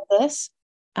for this.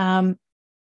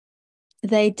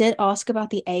 They did ask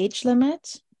about the age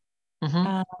limit.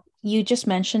 You just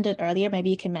mentioned it earlier.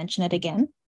 Maybe you can mention it again.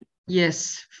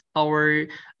 Yes, our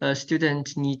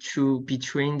students need to be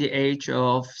between the age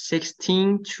of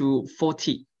 16 to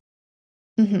 40.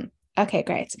 Okay,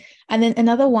 great. And then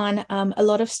another one, a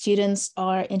lot of students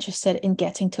are interested in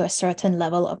getting to a certain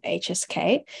level of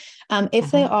HSK.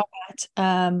 If they are at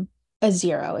a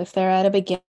 0, if they're at a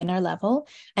beginner level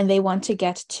and they want to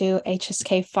get to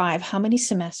HSK 5, how many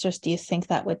semesters do you think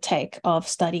that would take of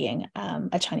studying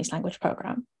a Chinese language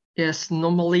program? Yes,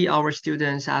 normally our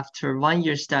students after 1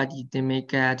 year study, they may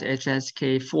get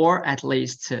HSK 4 at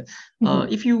least.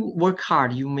 If you work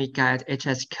hard, you may get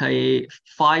HSK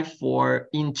 5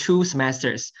 in 2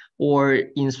 semesters or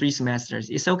in 3 semesters.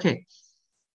 It's okay.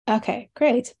 Okay,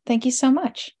 great. Thank you so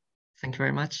much. Thank you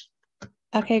very much.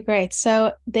 Okay, great.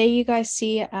 So there you guys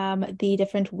see the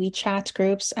different WeChat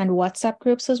groups and WhatsApp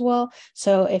groups as well.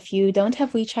 So if you don't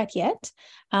have WeChat yet,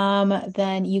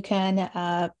 then you can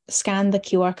scan the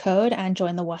QR code and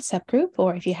join the WhatsApp group.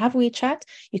 Or if you have WeChat,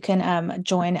 you can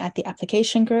join at the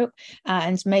application group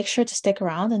and make sure to stick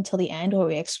around until the end where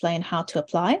we explain how to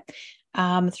apply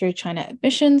through China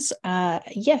Admissions.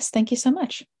 Yes, thank you so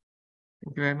much.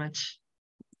 Thank you very much.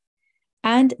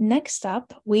 And next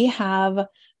up, we have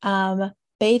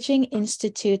Beijing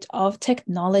Institute of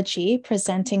Technology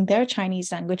presenting their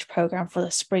Chinese language program for the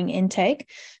spring intake.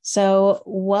 So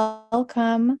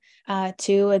welcome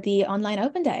to the online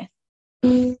open day.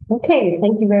 Okay,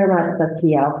 thank you very much,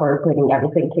 Sophia, for putting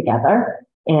everything together.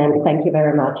 And thank you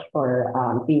very much for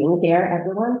being here,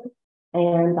 everyone.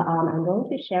 And I'm going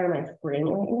to share my screen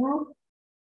right now.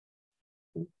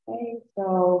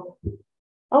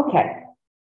 Okay,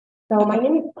 so my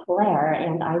name is Claire,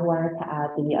 and I work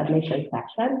at the admission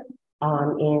section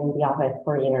in the Office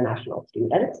for International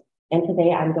Students. And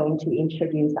today I'm going to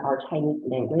introduce our Chinese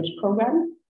language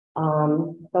program.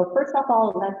 So first of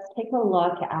all, let's take a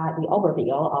look at the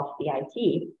overview of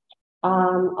CIT.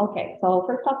 Okay, so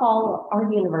first of all, our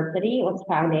university was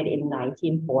founded in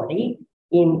 1940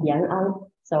 in Yan'an.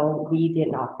 So we did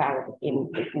not found in,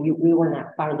 we were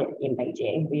not founded in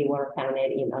Beijing. We were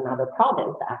founded in another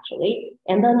province actually.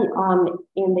 And then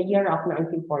in the year of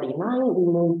 1949, we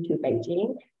moved to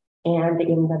Beijing. And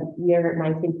in the year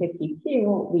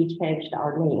 1952, we changed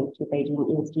our name to Beijing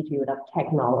Institute of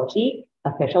Technology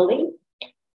officially.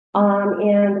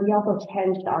 And we also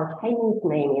changed our Chinese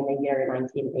name in the year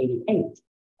 1988.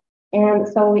 And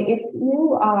so if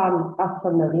you are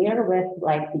familiar with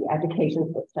like the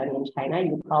education system in China,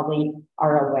 you probably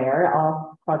are aware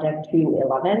of Project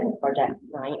 211, Project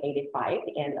 985,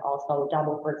 and also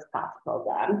Double First Class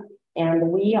program.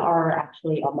 And we are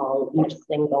actually among each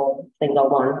single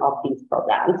one of these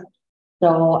programs.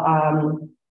 So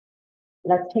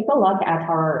let's take a look at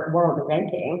our world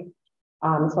ranking.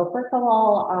 So first of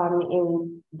all,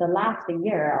 in the last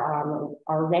year,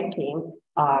 our ranking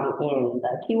in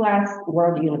the QS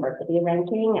World University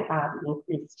ranking has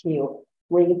increased to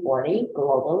 340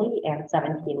 globally and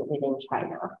 17 within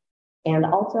China. And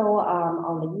also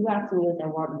on the US News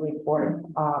and World Report,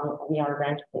 we are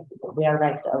ranked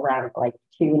around like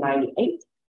 298.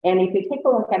 And if you take a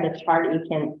look at the chart, you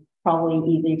can probably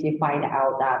easy to find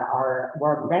out that our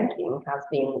world ranking has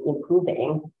been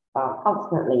improving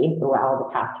constantly throughout the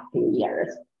past few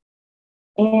years.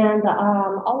 And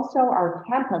also our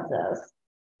campuses.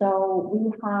 So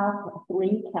we have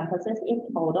 3 campuses in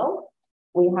total.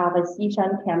 We have a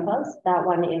Xishan campus. That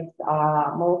one is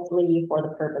mostly for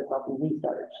the purpose of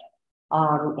research.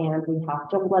 And we have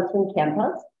Zhongguancun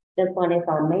campus. This one is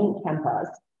our main campus.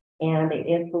 And it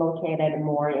is located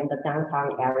more in the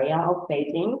downtown area of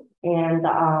Beijing. And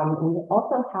we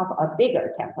also have a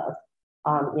bigger campus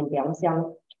in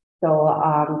Liangxiang. So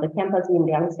the campus in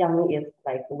Liangxiang is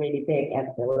like really big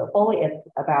and beautiful. It's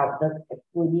about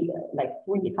three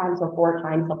times or 4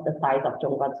 times of the size of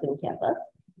Zhongguancun campus.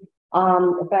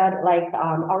 But like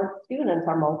our students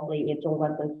are mostly in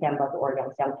Zhongguancun campus or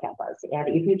Liangxiang campus. And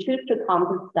if you choose to come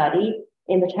to study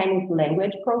in the Chinese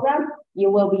language program,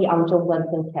 you will be on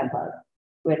Zhongguancun campus,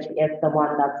 which is the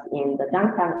one that's in the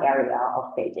downtown area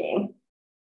of Beijing.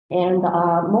 And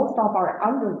most of our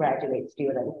undergraduate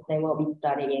students, they will be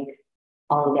studying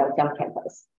on Liangjiang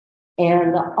campus.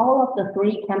 And all of the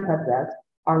 3 campuses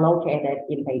are located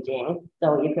in Beijing.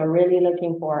 So if you're really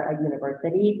looking for a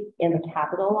university in the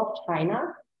capital of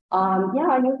China,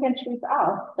 yeah, you can choose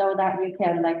us so that you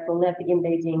can like live in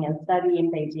Beijing and study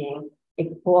in Beijing,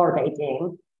 explore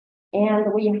Beijing.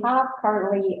 And we have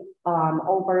currently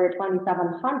over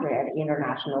 2,700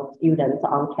 international students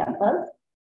on campus.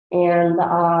 And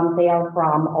they are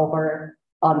from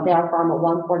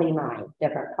 149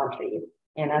 different countries.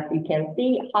 And as you can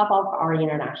see, half of our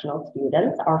international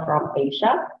students are from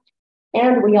Asia.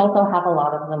 And we also have a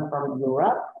lot of them from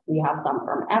Europe. We have some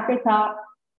from Africa,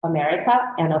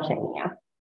 America, and Oceania.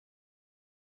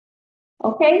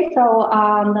 Okay, so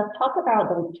let's talk about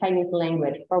the Chinese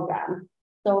language program.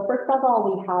 So first of all,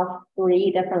 we have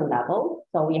 3 different levels.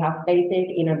 So we have basic,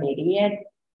 intermediate,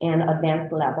 and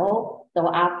advanced level. So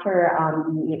after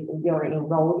you're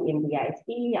enrolled in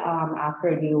BIT,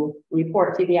 after you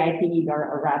report to BIT your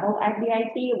arrival at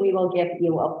BIT, we will give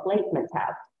you a placement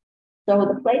test. So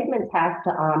the placement test,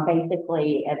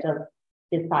 basically it just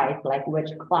decides like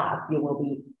which class you will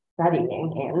be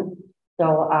studying in.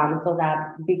 So, so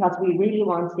that because we really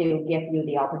want to give you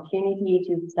the opportunity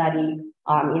to study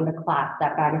in the class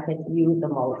that benefits you the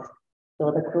most.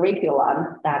 So the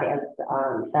curriculum that is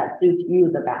that suits you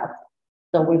the best.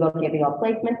 So we will give you a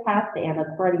placement test, and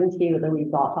according to the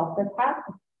result of the test,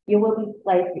 you will be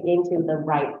placed into the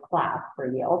right class for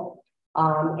you.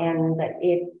 And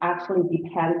it actually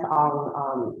depends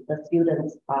on the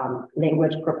student's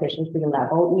language proficiency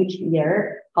level each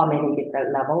year, how many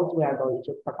different levels we are going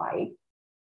to provide.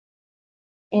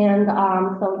 And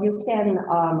so you can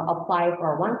apply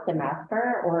for 1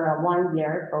 semester or a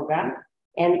 1-year program.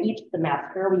 And each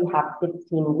semester we have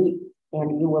 16 weeks,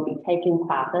 and you will be taking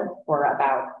classes for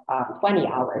about 20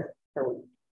 hours per week.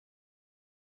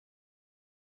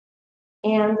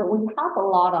 And we have a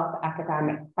lot of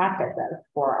academic practices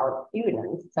for our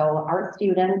students. So our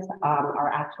students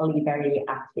are actually very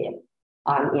active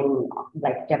in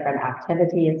like different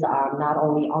activities, not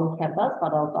only on campus,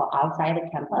 but also outside the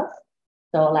campus.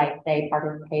 So like they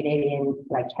participated in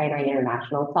like China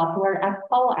International Software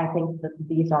Expo. I think that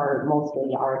these are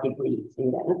mostly our degree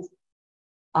students.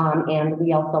 And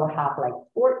we also have like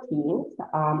sport teams.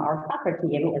 Our soccer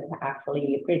team is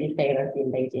actually pretty famous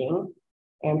in Beijing.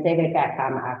 And David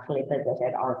Beckham actually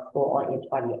visited our school in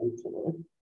 2018.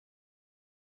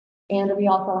 And we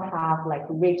also have like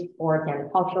rich sports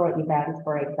and cultural events,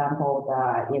 for example,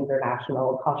 the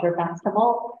International Culture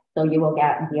Festival. So you will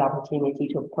get the opportunity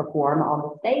to perform on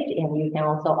the stage, and you can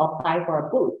also apply for a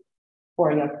booth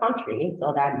for your country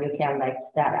so that you can like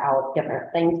set out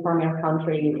different things from your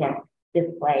country. You can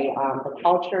display the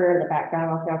culture, the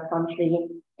background of your country,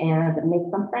 and make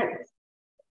some friends.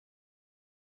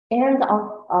 And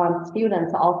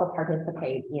students also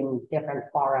participate in different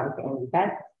forums and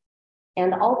events.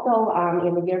 And also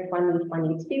in the year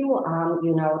 2022,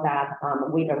 you know that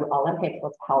Winter Olympics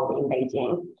was held in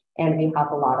Beijing, and we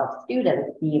have a lot of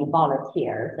students being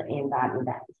volunteers in that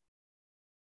event.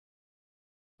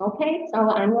 Okay, so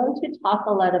I'm going to talk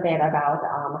a little bit about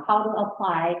how to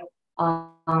apply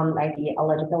like the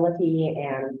eligibility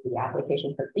and the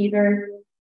application procedures.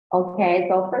 Okay,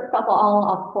 so first of all,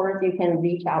 of course, you can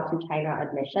reach out to China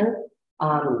Admissions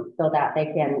so that they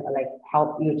can like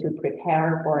help you to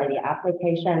prepare for the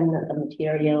application, the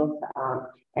materials,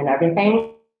 and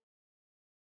everything.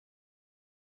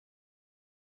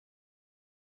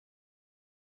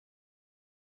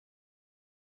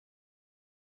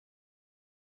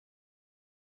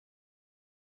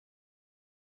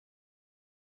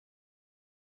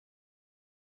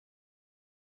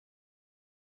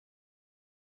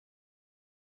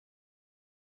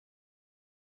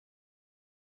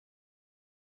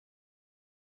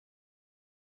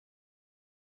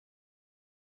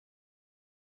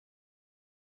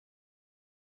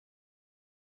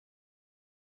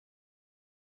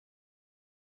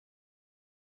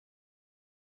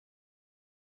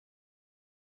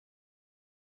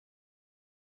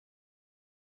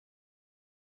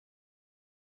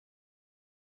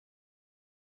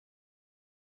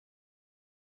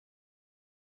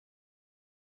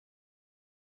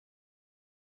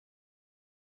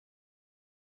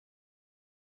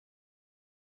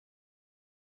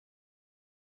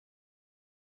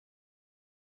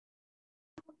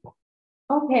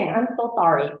 Okay, I'm so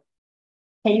sorry.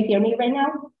 Can you hear me right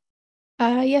now?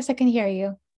 Yes, I can hear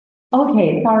you.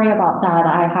 Okay, sorry about that.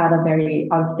 I had a very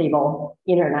unstable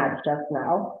internet just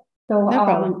now. So No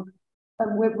problem.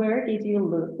 where did you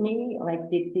lose me? Like,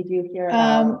 did you hear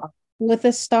about? With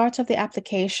the start of the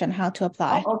application, how to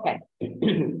apply. Oh, okay.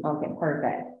 Okay,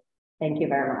 perfect. Thank you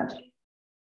very much.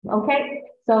 Okay,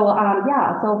 so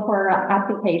yeah, so for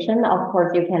application, of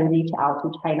course, you can reach out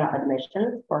to China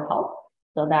Admissions for help.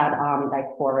 So that like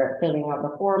for filling out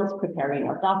the forms, preparing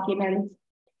your documents.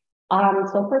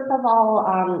 So first of all,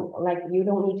 like you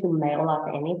don't need to mail us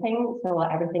anything. So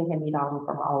everything can be done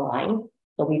from online.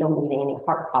 So we don't need any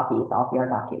hard copies of your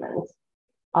documents.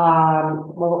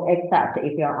 Well, except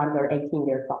if you're under 18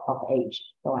 years of age.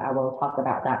 So I will talk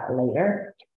about that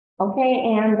later.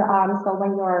 Okay, and so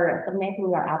when you're submitting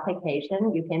your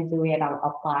application, you can do it on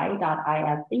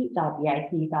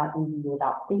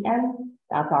apply.isc.bit.edu.cn.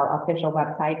 That's our official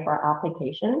website for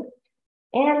application.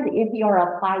 And if you're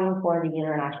applying for the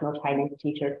International Chinese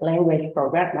Teachers Language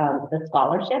Program, the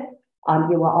scholarship,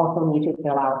 you will also need to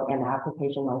fill out an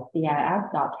application on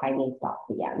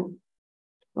cis.chinese.cn.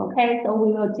 Okay, so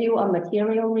we will do a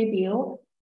material review,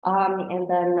 and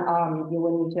then you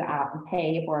will need to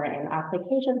pay for an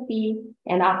application fee.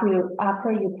 And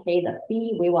after you pay the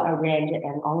fee, we will arrange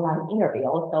an online interview.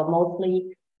 So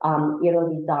mostly it will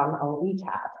be done on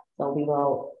Wechat. So we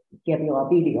will give you a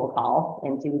video call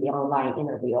and do the online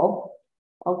interview.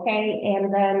 Okay,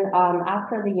 and then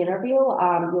after the interview,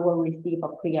 you will receive a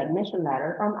pre-admission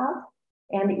letter from us.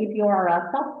 And if you are a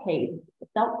self-paid,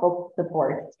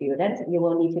 self-support student, you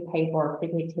will need to pay for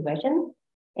prepaid tuition,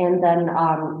 and then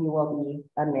you will be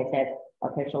admitted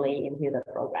officially into the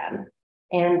program.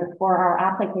 And for our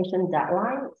application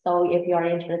deadline, so if you are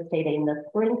interested in the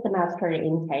spring semester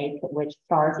intake, which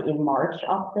starts in March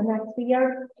of the next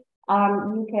year,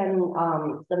 you can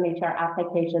submit your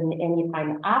application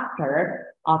anytime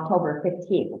after October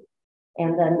 15th,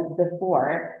 and then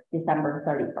before December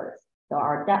 31st. So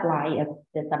our deadline is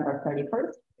December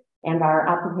 31st, and our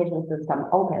application system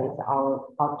opens on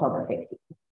October 15th.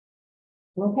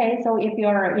 Okay, so if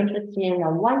you're interested in a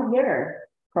one-year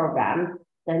program,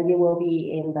 then you will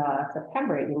be in the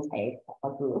September intake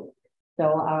group.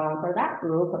 So for that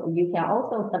group, you can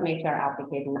also submit your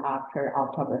application after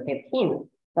October 15th,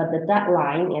 but the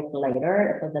deadline is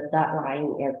later. So the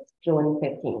deadline is June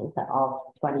 15th of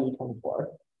 2024.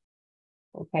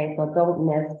 Okay, so don't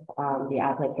miss the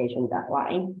application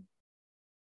deadline.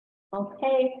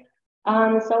 Okay,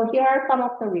 so here are some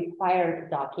of the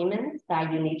required documents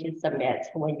that you need to submit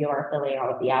when you are filling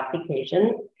out the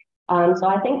application. So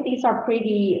I think these are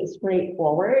pretty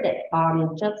straightforward.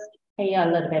 Just pay a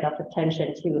little bit of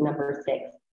attention to number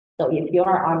 6. So if you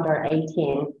are under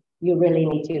 18, you really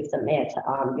need to submit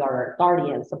your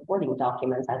guardian supporting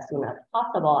documents as soon as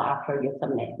possible after you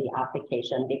submit the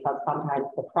application, because sometimes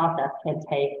the process can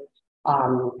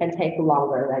take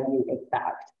longer than you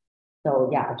expect. So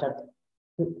yeah, just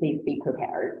please be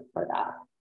prepared for that.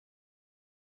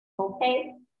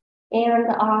 Okay, and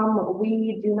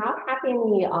we do not have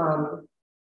any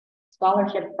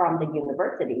scholarship from the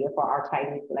university for our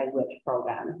Chinese language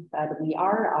program, but we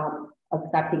are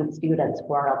accepting students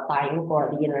who are applying for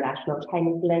the International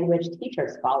Chinese Language Teacher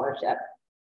Scholarship.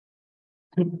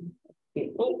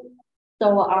 Excuse me.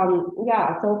 So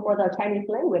yeah, so for the Chinese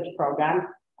language program,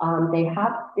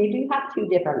 they do have 2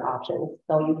 different options.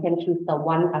 So you can choose the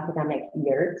 1 academic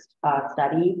year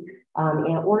study,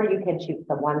 or you can choose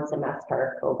the 1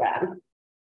 semester program.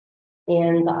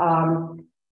 And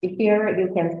here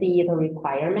you can see the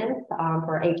requirements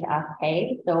for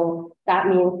HSK. So that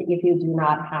means if you do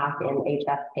not have an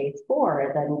HSK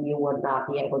score, then you would not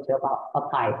be able to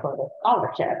apply for the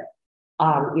scholarship.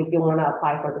 If you want to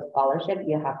apply for the scholarship,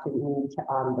 you have to meet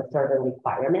the certain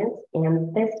requirements.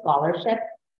 And this scholarship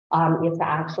is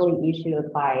actually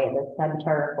issued by the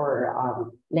Center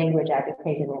for Language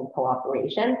Education and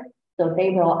Cooperation. So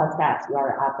they will assess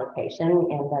your application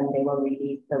and then they will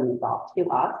release the results to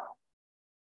us.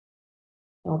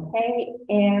 Okay,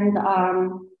 and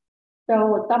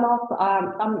so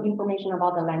some information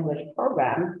about the language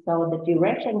program. So the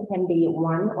duration can be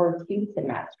 1 or 2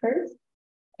 semesters.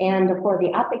 And for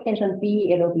the application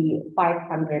fee, it'll be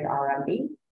 500 RMB.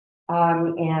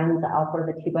 And for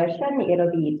the tuition, it'll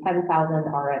be 10,000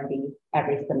 RMB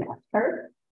every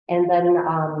semester. And then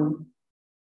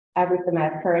every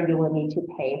semester, you will need to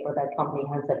pay for the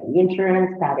comprehensive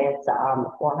insurance, that is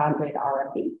 400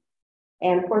 RMB.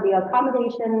 And for the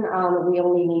accommodation, we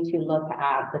only need to look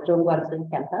at the Zhongguancun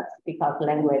campus because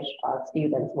language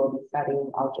students will be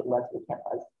studying on Zhongguancun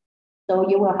campus. So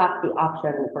you will have the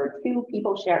option for 2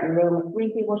 people shared rooms,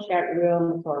 3 people shared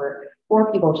rooms, or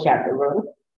 4 people shared rooms.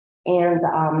 And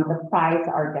the price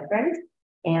are different.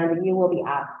 And you will be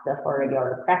asked for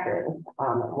your preference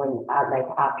when, like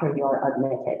after you're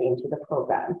admitted into the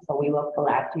program. So we will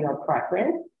collect your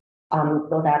preference.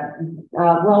 So that,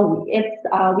 well, it's,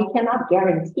 we cannot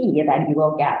guarantee that you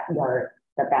will get the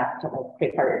best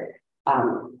preferred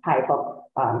type of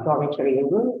dormitory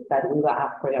room, but we will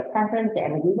ask for your preference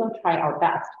and we will try our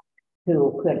best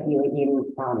to put you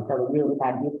in the room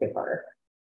that you prefer.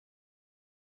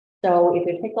 So if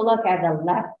you take a look at the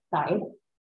left side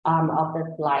of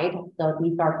the slide, so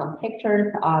these are some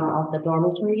pictures of the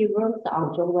dormitory rooms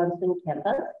on Zhongguancun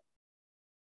campus.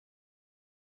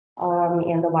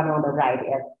 And the one on the right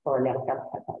is for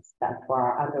Liangjiang campus, that's for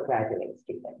our undergraduate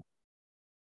students.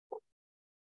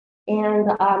 And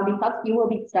because you will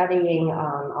be studying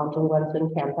on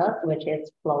Zhongguancun campus, which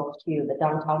is close to the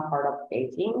downtown part of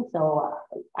Beijing, so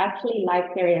actually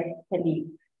life periods can be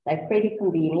like pretty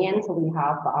convenient. We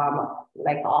have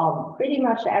like pretty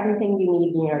much everything you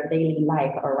need in your daily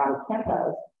life around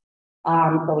campus.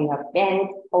 So we have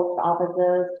banks, post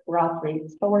offices, grocery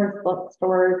stores,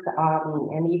 bookstores,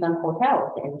 and even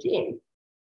hotels and gyms.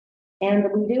 And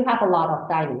we do have a lot of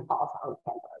dining halls on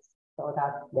campus, so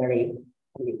that's very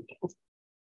convenient.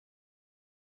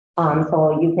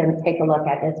 So you can take a look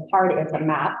at this part. It's a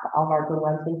map of our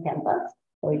Zhongguancun campus.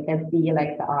 So you can see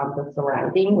like the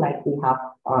surrounding, like we have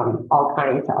all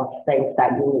kinds of things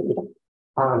that you need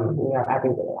in your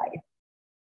everyday life.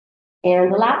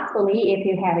 And lastly, if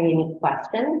you have any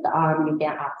questions, you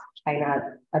can ask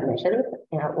China Admissions,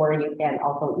 or you can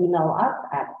also email us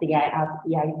at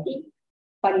CISBIC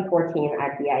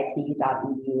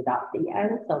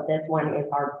 2014@bit.edu.cn. So this one is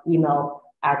our email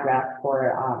address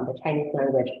for the Chinese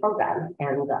language program.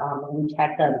 And we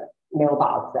check the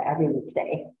mailbox every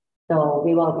weekday. So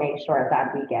we will make sure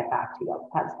that we get back to your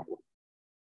question.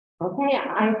 Okay,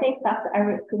 I think that's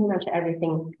pretty much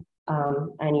everything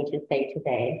I need to say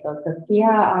today. So Sophia,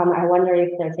 I wonder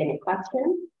if there's any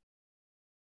questions?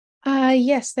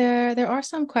 Yes, there are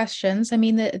some questions. I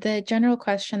mean, the general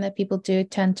question that people do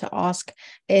tend to ask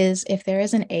is if there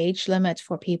is an age limit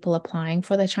for people applying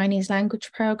for the Chinese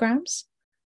language programs.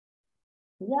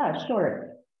 Yeah,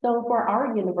 sure. So for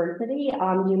our university,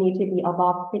 you need to be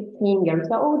above 16 years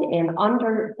old and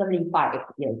under 35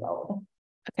 years old.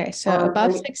 Okay, so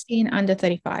above 16, under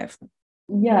 35.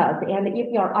 Yes, and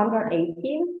if you're under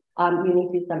 18, you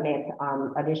need to submit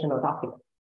additional documents.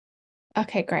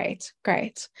 Okay, great.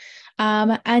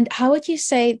 And how would you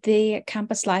say the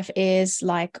campus life is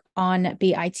like on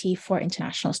BIT for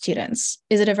international students?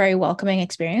 Is it a very welcoming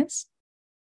experience?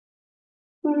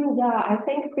 Yeah, I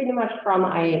think pretty much from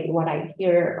what I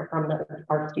hear from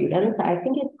our students, I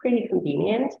think it's pretty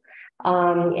convenient.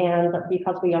 And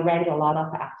because we arrange a lot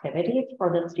of activities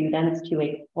for the students to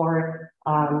explore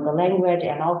the language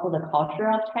and also the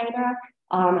culture of China,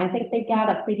 I think they get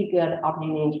a pretty good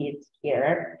opportunities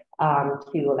here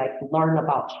to like learn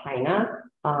about China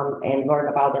and learn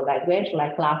about the language.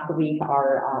 Like last week,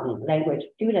 our language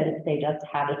students, they just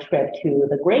had a trip to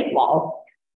the Great Wall.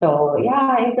 So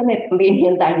yeah, isn't it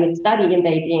convenient that you study in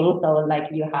Beijing? So like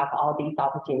you have all these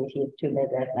opportunities to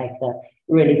visit like the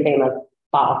really famous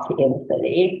spots in the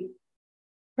city.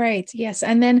 Right. Yes.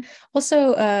 And then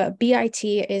also BIT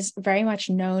is very much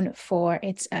known for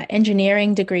its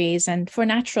engineering degrees and for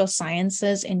natural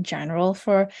sciences in general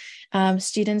for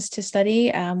students to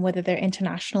study, whether they're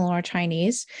international or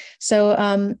Chinese. So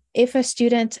if a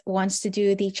student wants to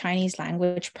do the Chinese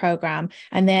language program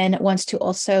and then wants to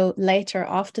also later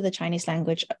after the Chinese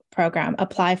language program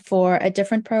apply for a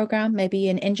different program, maybe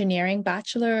an engineering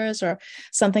bachelor's or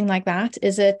something like that,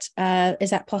 is that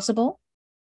possible?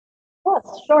 Yes,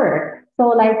 sure. So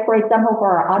like, for example,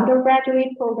 for our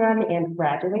undergraduate program and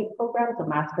graduate program, so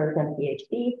master's and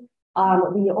PhD,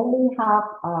 we only have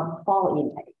fall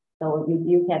intake. So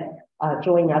you can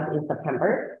join us in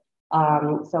September.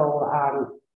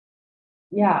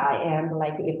 Yeah, and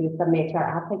like if you submit your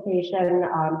application,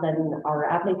 then our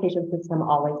application system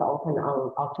always open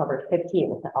on October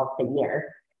 15th of the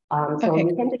year. So Okay.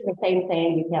 you can do the same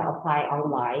thing, you can apply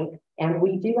online. And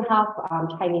we do have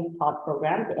Chinese taught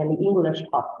programs and English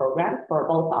taught programs for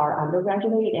both our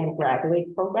undergraduate and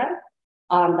graduate programs.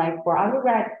 Like for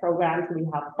undergrad programs, we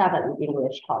have 7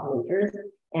 English taught majors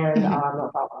and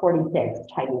about 46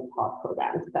 Chinese taught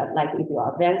programs. But like if you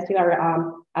advance your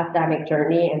academic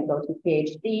journey and go to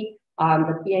PhD,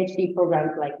 the PhD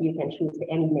programs, like you can choose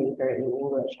any major in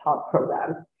English taught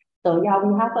programs. So yeah,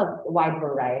 we have a wide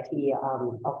variety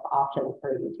of options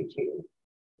for you to choose.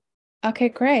 Okay,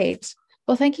 great.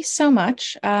 Well, thank you so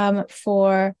much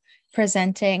for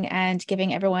presenting and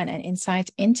giving everyone an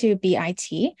insight into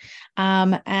BIT.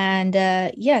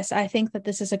 Yes, I think that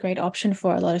this is a great option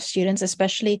for a lot of students,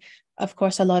 especially, of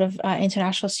course, a lot of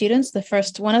international students.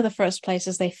 One of the first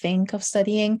places they think of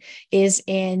studying is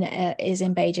in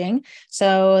Beijing.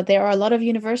 So there are a lot of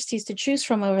universities to choose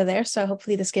from over there. So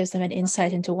hopefully this gives them an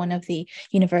insight into one of the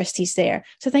universities there.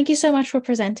 So thank you so much for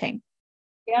presenting.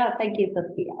 Yeah, thank you,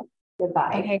 Sophia.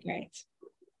 Goodbye. Okay, great.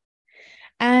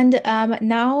 And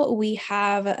now we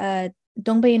have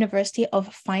Dongbei University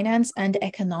of Finance and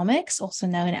Economics, also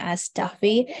known as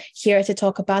Duffy, here to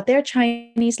talk about their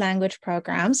Chinese language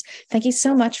programs. Thank you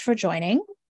so much for joining.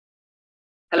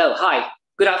 Hello, hi.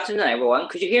 Good afternoon, everyone.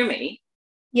 Could you hear me?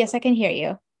 Yes, I can hear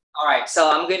you. All right,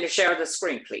 so I'm going to share the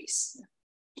screen, please.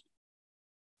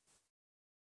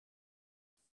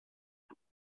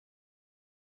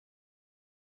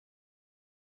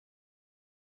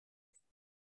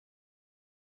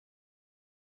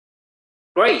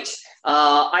 Great.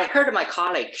 I heard my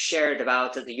colleague shared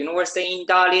about the university in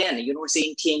Dalian and the university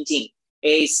in Tianjin.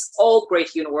 It's all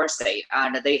great university,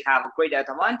 and they have a great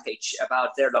advantage about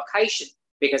their location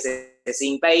because it's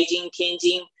in Beijing,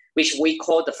 Tianjin, which we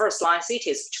call the first line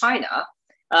cities of China.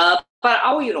 But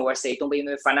our university, Dongbei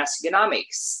University of Finance and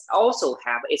Economics, also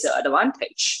have its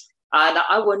advantage. And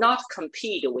I will not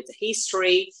compete with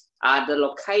history and the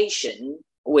location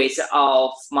with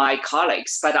of my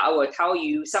colleagues, but I will tell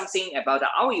you something about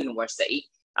our university.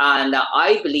 And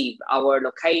I believe our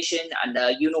location and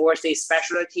the university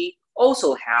specialty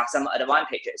also have some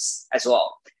advantages as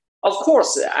well. Of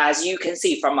course, as you can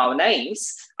see from our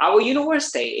names, our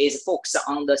university is focused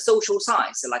on the social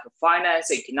science like finance,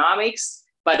 economics,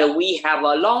 but we have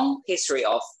a long history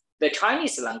of the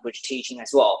Chinese language teaching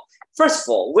as well. First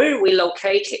of all, where we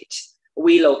located?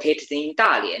 We located in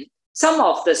Dalian. Some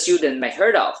of the students may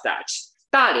heard of that.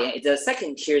 Dalian is the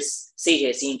second-tier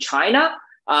city in China,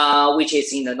 which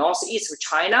is in the northeast of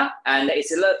China, and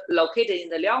it's located in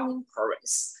the Liaoning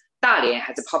province. Dalian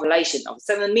has a population of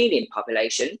 7 million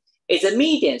population. It's a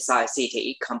medium-sized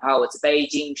city compared with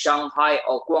Beijing, Shanghai,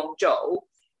 or Guangzhou.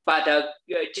 But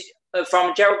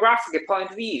from a geographic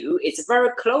point of view, it's very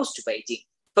close to Beijing.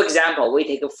 For example, we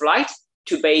take a flight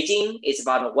to Beijing, it's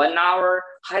about 1 hour.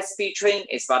 High-speed train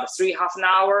is about 3.5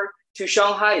 hours. To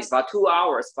Shanghai, it's about 2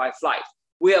 hours by flight.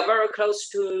 We are very close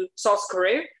to South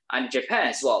Korea and Japan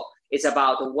as well. It's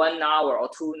about 1 hour or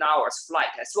 2 hours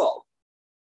flight as well.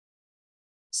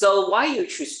 So why you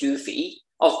choose Dufy?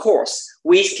 Of course,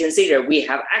 we consider we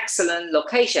have excellent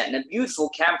location and beautiful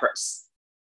campus.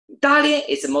 Dalian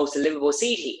is the most livable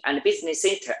city and business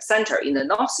center in the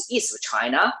northeast of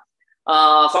China.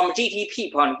 From a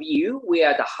GDP point of view, we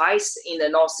are the highest in the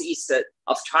northeast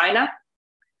of China.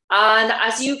 And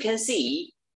as you can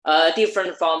see,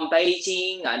 different from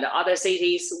Beijing and other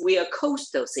cities, we are a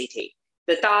coastal city.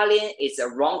 The Dalian is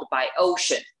surrounded by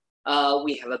ocean.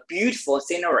 We have a beautiful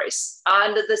sceneries,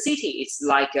 and the city is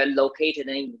like located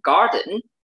in a garden.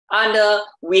 And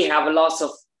we have lots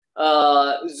of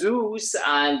zoos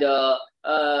and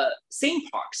theme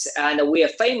parks, and we are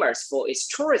famous for its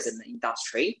tourism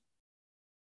industry.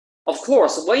 Of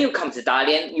course, when you come to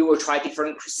Dalian, you will try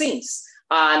different cuisines,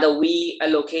 and we are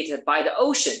located by the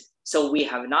ocean. So we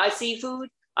have nice seafood,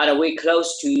 and we're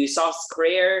close to South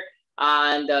Korea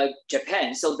and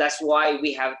Japan. So that's why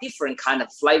we have different kind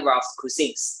of flavor of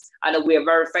cuisines. And we are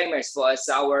very famous for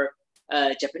our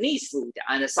Japanese food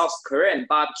and South Korean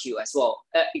barbecue as well,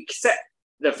 except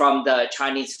from the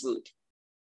Chinese food.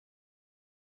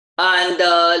 And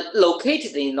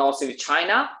located in north of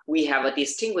China, we have a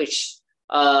distinguished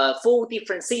 4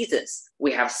 different seasons.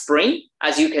 We have spring,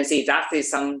 as you can see, that is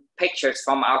some pictures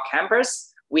from our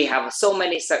campus. We have so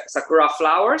many sakura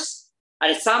flowers,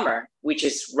 and summer, which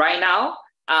is right now,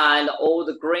 and all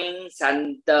the greens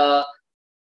and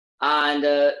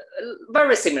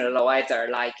very similar weather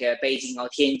like Beijing or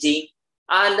Tianjin.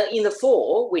 And in the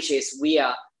fall, which is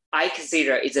I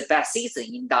consider is the best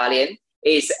season in Dalian,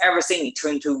 is everything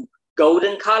turned to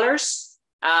golden colors.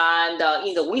 And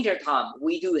in the winter time,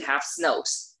 we do have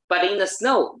snows. But in the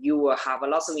snow, you will have a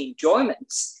lot of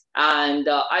enjoyment. And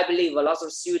I believe a lot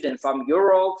of students from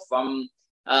Europe, from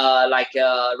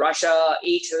Russia,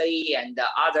 Italy, and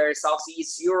other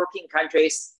Southeast European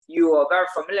countries, you are very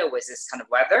familiar with this kind of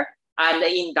weather. And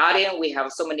in Dalian, we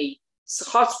have so many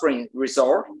hot spring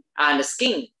resort and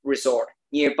skiing resort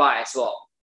nearby as well.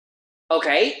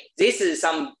 Okay, this is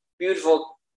some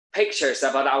beautiful pictures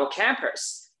about our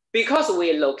campus. Because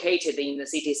we are located in the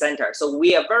city center, so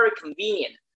we are very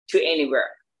convenient to anywhere.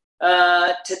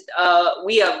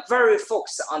 We are very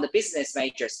focused on the business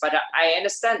majors, but I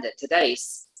understand that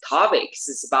today's topics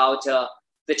is about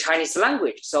the Chinese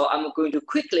language. So I'm going to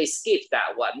quickly skip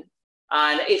that one.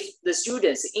 And if the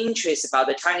students interested about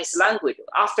the Chinese language,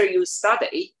 after you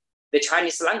study the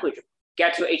Chinese language,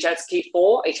 get to HSK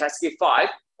 4, HSK 5,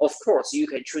 of course, you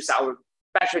can choose our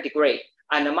bachelor degree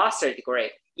and a master degree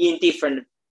in different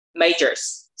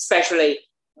majors, especially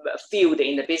field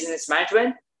in the business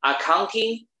management,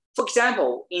 accounting. For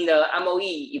example, in the MOE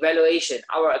evaluation,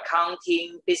 our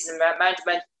accounting, business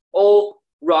management, all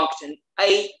ranked an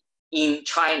A in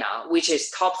China, which is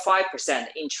top 5%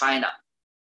 in China.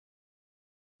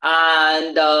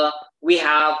 And we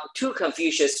have 2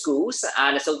 Confucius schools,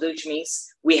 and so which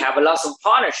means we have a lot of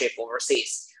partnership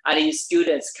overseas, and these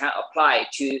students can apply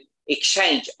to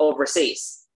exchange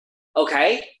overseas.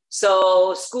 Okay,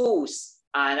 so schools,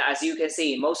 and as you can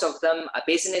see, most of them are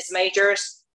business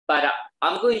majors, but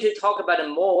I'm going to talk about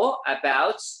more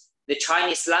about the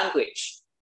Chinese language.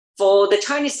 For the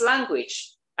Chinese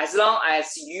language, as long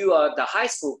as you are the high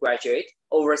school graduate,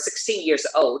 over 16 years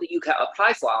old, you can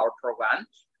apply for our program.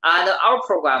 And our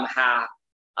program have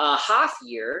a half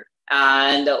year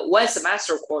and 1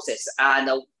 semester courses, and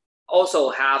also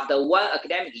have the 1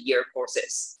 academic year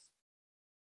courses.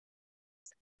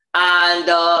 And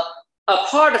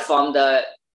apart from the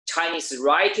Chinese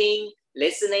writing,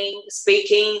 listening,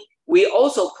 speaking, we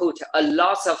also put a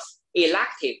lot of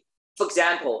elective. For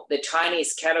example, the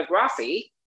Chinese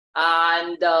calligraphy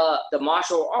and the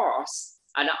martial arts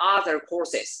and other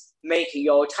courses make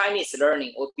your Chinese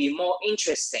learning would be more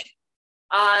interesting.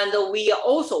 And we are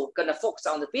also going to focus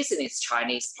on the business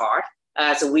Chinese part,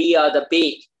 as we are the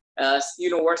big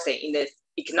university in the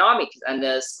economics and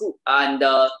the school and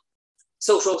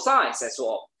social science as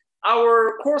well.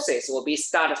 Our courses will be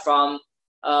started from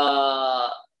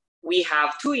we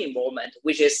have two enrollment,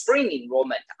 which is spring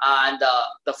enrollment and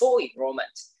the fall enrollment.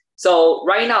 So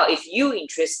right now, if you're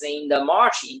interested in the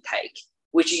March intake,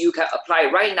 which you can apply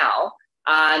right now,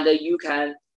 and you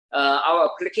can,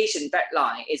 our application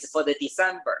deadline is for the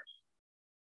December.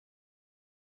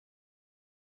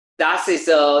 That is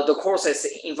the courses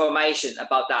information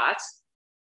about that.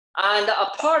 And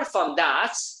apart from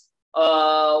that,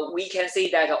 we can see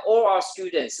that all our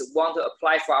students want to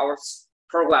apply for our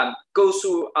program go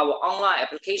through our online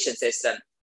application system.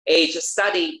 It's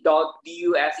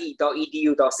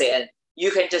study.bufe.edu.cn.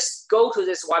 You can just go to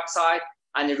this website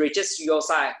and register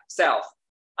yourself.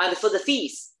 And for the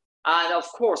fees, and of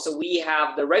course, we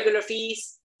have the regular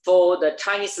fees for the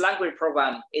Chinese language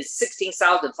program is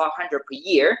 16,500 per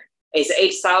year. It's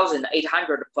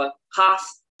 8,800 per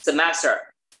half semester.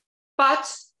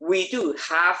 But we do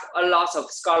have a lot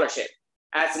of scholarship.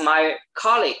 As my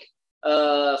colleague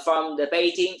from the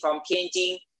Beijing, from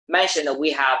Tianjin mentioned,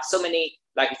 we have so many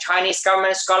like Chinese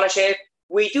government scholarship.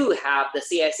 We do have the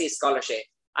CSE scholarship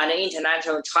and the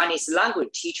International Chinese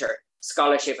Language Teacher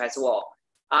scholarship as well.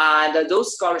 And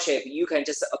those scholarship you can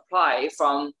just apply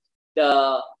from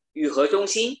the Yuhe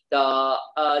Zhongxin, the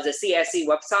CSE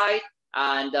website,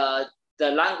 and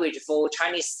the language for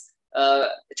Chinese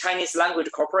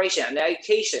Language Corporation and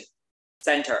Education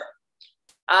Center.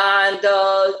 And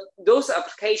those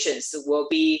applications will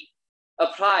be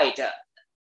applied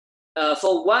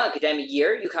for one academic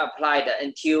year. You can apply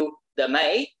until the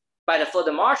May, but for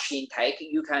the March intake,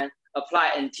 you can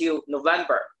apply until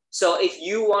November. So if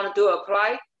you want to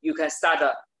apply, you can start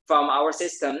from our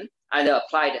system and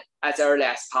apply it as early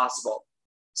as possible.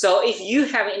 So if you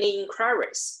have any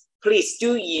inquiries, please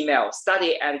do email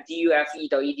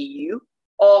study@dufe.edu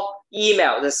or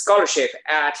email the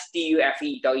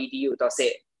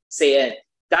scholarship@dufe.edu.cn.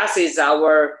 That is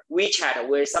our WeChat,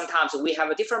 where sometimes we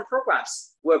have different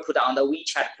programs we'll put on the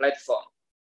WeChat platform.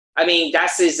 I mean,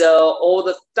 that is all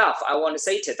the stuff I want to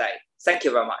say today. Thank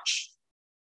you very much.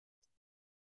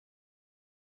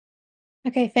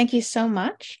 Okay, thank you so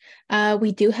much.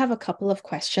 We do have a couple of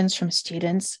questions from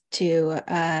students to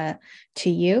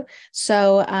you.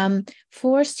 So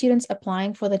for students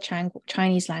applying for the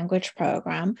Chinese language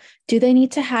program, do they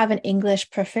need to have an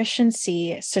English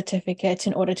proficiency certificate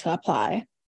in order to apply?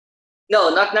 No,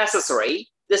 not necessary.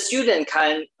 The student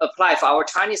can apply for our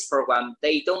Chinese program.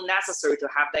 They don't necessary to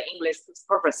have the English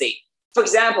proficiency. For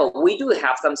example, we do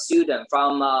have some students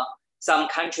from some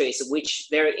countries which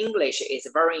their English is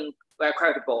very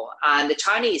credible, and the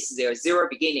Chinese, they're zero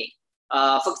beginning.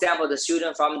 For example, the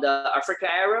student from the African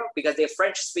area, because they're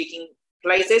French-speaking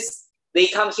places, they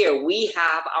come here. We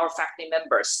have our faculty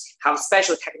members have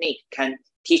special technique, can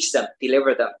teach them,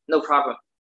 deliver them, no problem.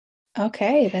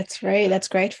 Okay, that's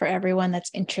great for everyone that's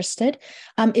interested.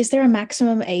 Is there a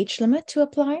maximum age limit to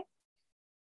apply?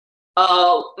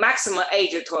 Maximum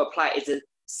age to apply is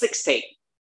 60.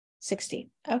 60.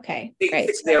 Okay,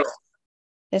 60. great.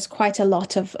 There's quite a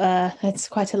lot of it's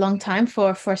quite a long time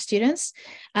for students.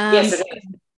 Yes, it is.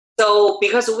 So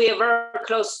because we are very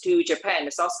close to Japan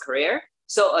and South Korea,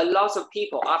 so a lot of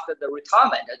people after the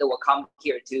retirement, they will come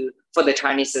here for the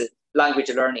Chinese language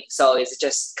learning. So it's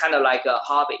just kind of like a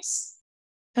hobbies.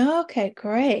 Okay,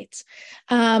 great.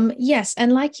 Yes,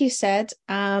 and like you said,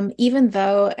 even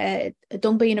though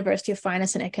Dongbei University of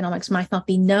Finance and Economics might not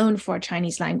be known for a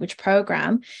Chinese language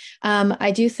program,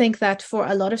 I do think that for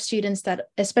a lot of students that,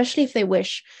 especially if they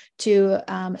wish to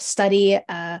study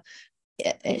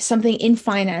something in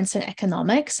finance and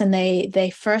economics, and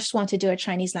they first want to do a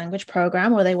Chinese language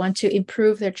program, or they want to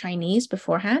improve their Chinese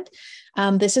beforehand,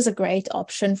 this is a great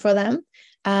option for them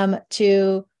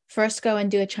to first go and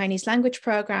do a Chinese language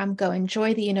program, go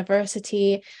enjoy the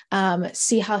university,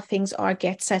 see how things are,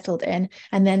 get settled in,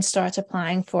 and then start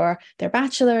applying for their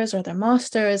bachelor's or their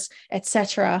master's,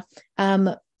 etc.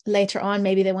 Later on,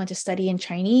 maybe they want to study in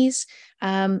Chinese.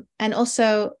 And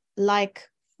also, like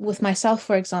with myself,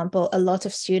 for example, a lot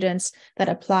of students that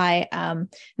apply,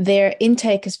 their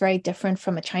intake is very different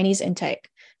from a Chinese intake.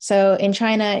 So in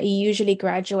China, you usually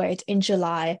graduate in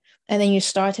July, and then you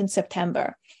start in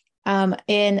September.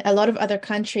 In a lot of other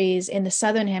countries in the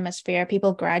Southern Hemisphere,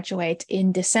 people graduate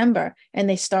in December and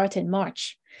they start in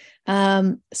March.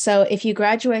 So if you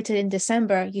graduated in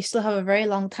December, you still have a very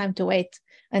long time to wait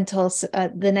until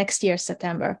the next year,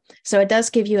 September. So it does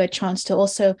give you a chance to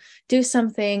also do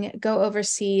something, go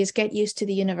overseas, get used to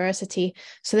the university.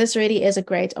 So this really is a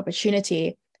great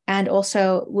opportunity. And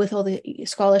also with all the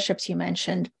scholarships you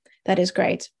mentioned, that is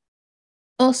great.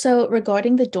 Also,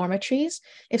 regarding the dormitories,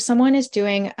 if someone is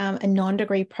doing a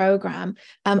non-degree program,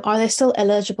 are they still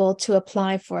eligible to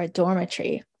apply for a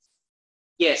dormitory?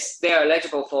 Yes, they are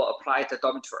eligible for applied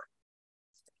dormitory.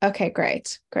 Okay,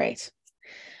 great, great.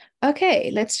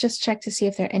 Okay, let's just check to see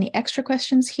if there are any extra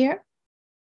questions here.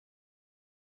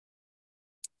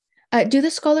 Do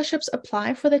the scholarships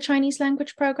apply for the Chinese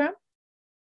language program?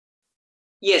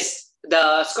 Yes,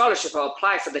 the scholarship will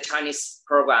apply for the Chinese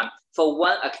program for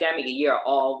 1 academic year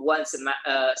or one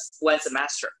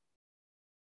semester.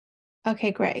 Okay,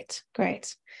 great,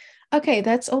 great. Okay,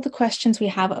 that's all the questions we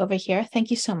have over here.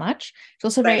 Thank you so much. It's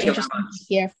also very interesting to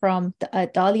hear from the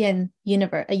Dalian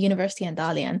University in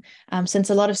Dalian, since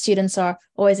a lot of students are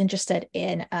always interested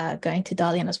in going to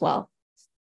Dalian as well.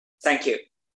 Thank you.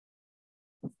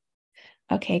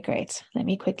 Okay, great. Let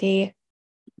me quickly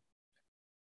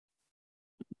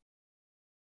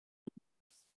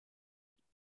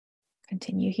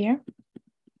continue here.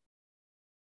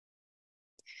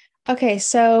 Okay,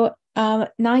 so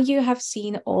now you have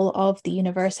seen all of the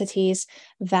universities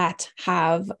that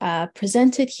have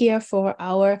presented here for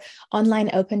our online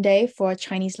open day for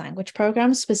Chinese language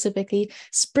programs, specifically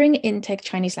spring intake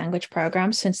Chinese language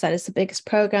programs, since that is the biggest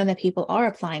program that people are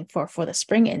applying for the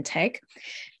spring intake.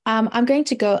 I'm going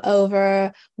to go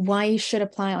over why you should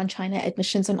apply on China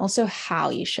admissions and also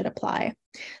how you should apply.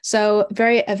 So a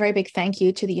very big thank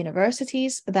you to the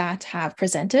universities that have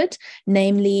presented,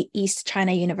 namely East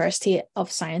China University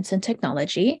of Science and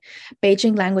Technology,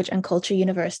 Beijing Language and Culture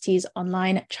University's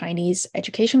Online Chinese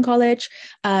Education College,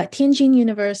 Tianjin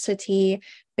University,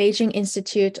 Beijing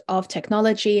Institute of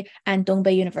Technology, and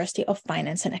Dongbei University of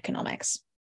Finance and Economics.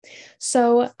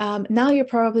 So now you're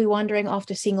probably wondering,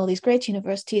 after seeing all these great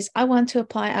universities, I want to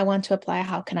apply,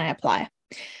 how can I apply?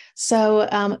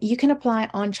 So you can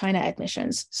apply on China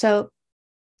admissions. So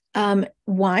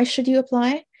why should you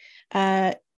apply?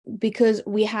 Because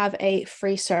we have a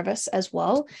free service as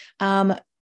well.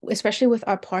 Especially with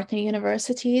our partner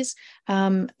universities,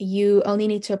 you only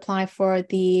need to apply for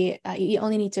you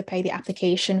only need to pay the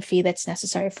application fee that's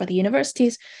necessary for the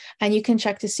universities. And you can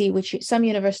check to see some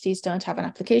universities don't have an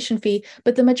application fee,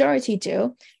 but the majority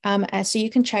do. So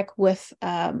you can check with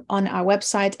on our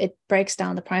website. It breaks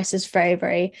down the prices very,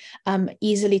 very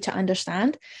easily to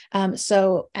understand.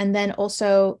 And then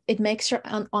also it makes your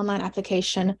online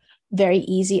application very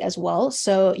easy as well.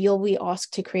 So you'll be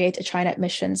asked to create a China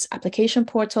admissions application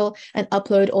portal and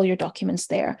upload all your documents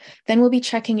there. Then we'll be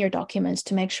checking your documents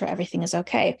to make sure everything is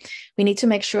okay. We need to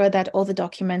make sure that all the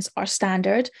documents are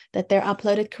standard, that they're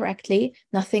uploaded correctly,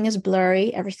 nothing is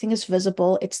blurry, everything is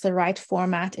visible, it's the right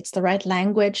format, it's the right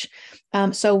language.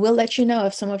 So we'll let you know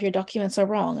if some of your documents are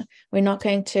wrong. We're not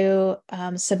going to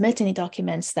submit any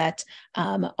documents that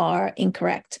are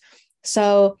incorrect.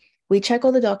 So we check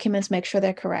all the documents, make sure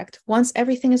they're correct. Once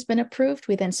everything has been approved,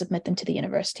 we then submit them to the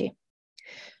university.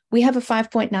 We have a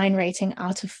 5.9 rating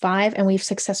out of 5, and we've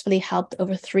successfully helped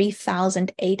over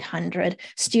 3,800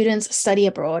 students study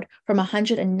abroad from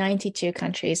 192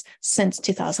 countries since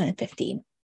 2015.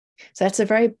 So that's a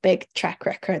very big track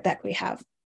record that we have.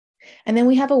 And then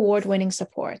we have award-winning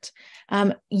support.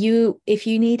 If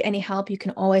you need any help, you can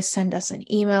always send us an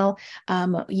email.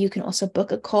 You can also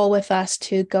book a call with us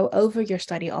to go over your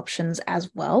study options as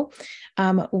well.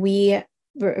 We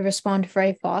respond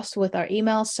very fast with our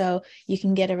email, so you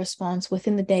can get a response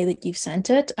within the day that you've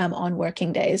sent it on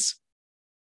working days.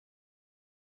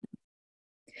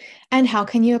 And how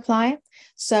can you apply?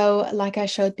 So like I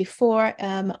showed before,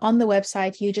 on the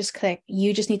website, you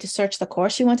just need to search the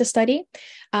course you want to study.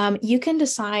 You can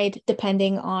decide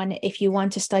depending on if you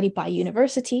want to study by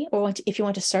university or if you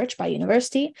want to search by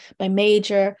university, by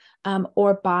major,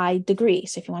 or by degree.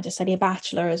 So if you want to study a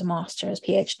bachelor's, master's,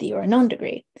 PhD, or a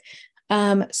non-degree.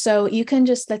 So you can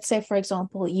just, let's say, for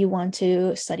example, you want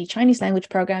to study Chinese language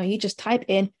program, you just type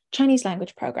in Chinese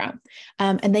language program,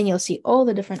 and then you'll see all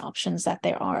the different options that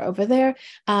there are over there.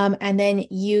 And then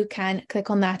you can click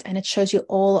on that and it shows you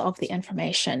all of the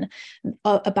information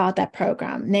about that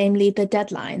program, namely the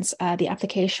deadlines, the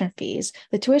application fees,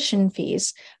 the tuition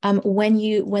fees, when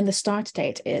the start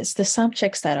date is, the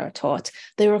subjects that are taught,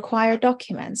 the required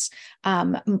documents,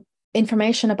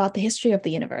 information about the history of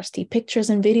the university, pictures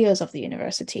and videos of the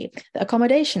university, the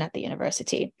accommodation at the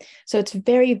university. So it's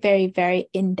very, very, very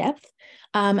in-depth,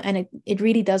 and it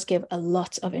really does give a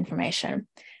lot of information.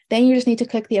 Then you just need to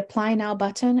click the Apply Now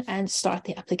button and start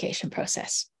the application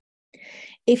process.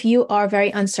 If you are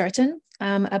very uncertain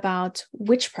about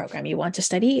which program you want to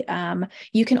study,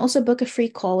 you can also book a free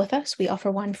call with us. We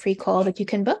offer one free call that you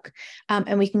can book,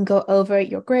 and we can go over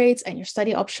your grades and your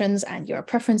study options and your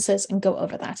preferences and go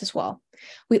over that as well.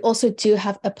 We also do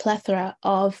have a plethora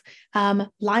of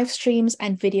live streams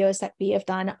and videos that we have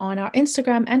done on our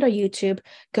Instagram and our YouTube,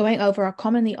 going over our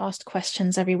commonly asked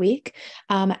questions every week,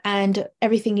 and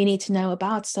everything you need to know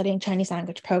about studying Chinese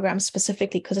language programs,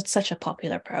 specifically because it's such a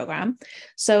popular program.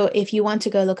 So if you want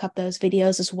to go look up those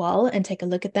videos as well and take a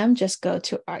look at them, just go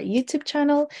to our YouTube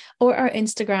channel or our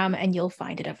Instagram and you'll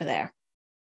find it over there.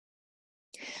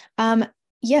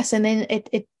 Yes, and then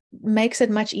it makes it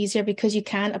much easier because you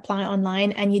can apply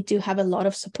online and you do have a lot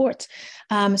of support.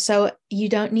 So you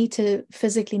don't need to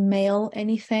physically mail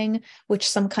anything, which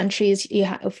some countries,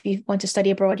 if you want to study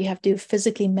abroad, you have to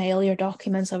physically mail your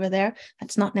documents over there.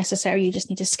 That's not necessary. You just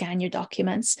need to scan your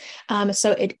documents.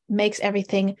 So it makes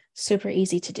everything super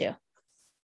easy to do.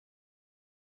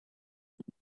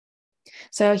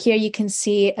 So here you can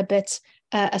see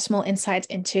a small insight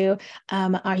into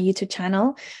our YouTube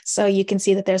channel. So you can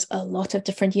see that there's a lot of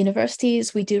different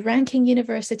universities. We do ranking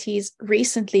universities.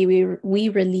 Recently, we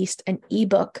released an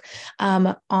ebook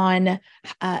on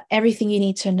everything you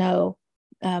need to know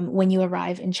when you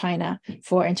arrive in China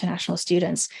for international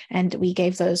students. And we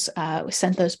gave we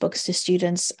sent those books to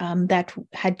students that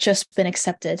had just been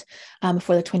accepted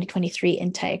for the 2023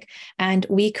 intake. And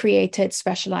we created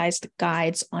specialized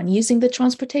guides on using the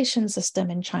transportation system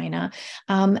in China,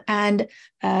 and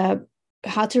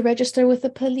how to register with the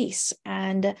police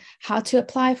and how to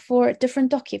apply for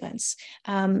different documents,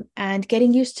 and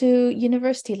getting used to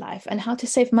university life and how to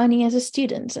save money as a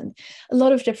student, and a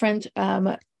lot of different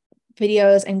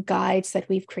videos and guides that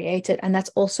we've created, and that's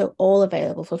also all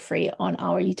available for free on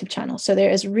our YouTube channel. So there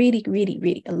is really, really,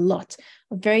 really a lot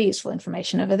of very useful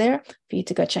information over there for you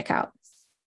to go check out.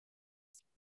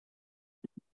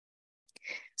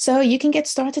 So you can get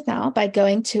started now by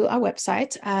going to our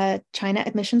website,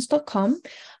 chinaadmissions.com,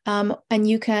 and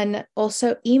you can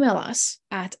also email us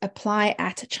at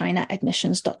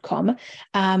apply@chinaadmissions.com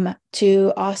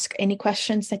to ask any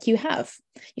questions that you have.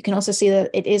 You can also see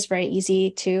that it is very easy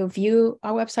to view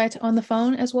our website on the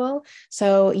phone as well.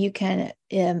 So you can,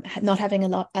 not having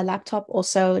a laptop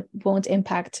also won't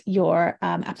impact your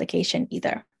application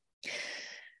either.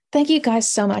 Thank you guys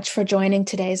so much for joining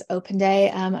today's open day.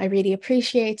 I really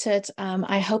appreciate it.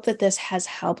 I hope that this has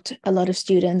helped a lot of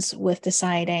students with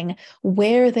deciding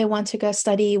where they want to go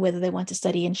study, whether they want to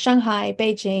study in Shanghai,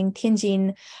 Beijing,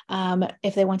 Tianjin,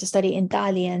 if they want to study in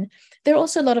Dalian. There are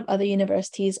also a lot of other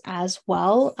universities as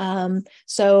well.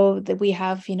 So that we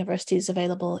have universities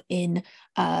available in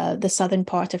the southern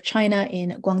part of China,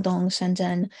 in Guangdong,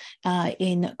 Shenzhen,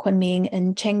 in Kunming,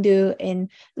 in Chengdu, in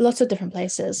lots of different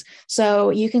places. So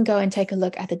you can go and take a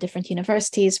look at the different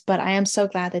universities, but I am so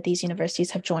glad that these universities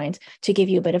have joined to give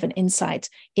you a bit of an insight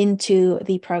into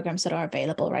the programs that are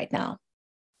available right now.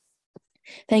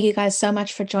 Thank you guys so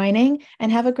much for joining,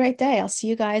 and have a great day. I'll see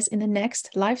you guys in the next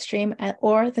live stream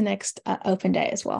or the next open day as well.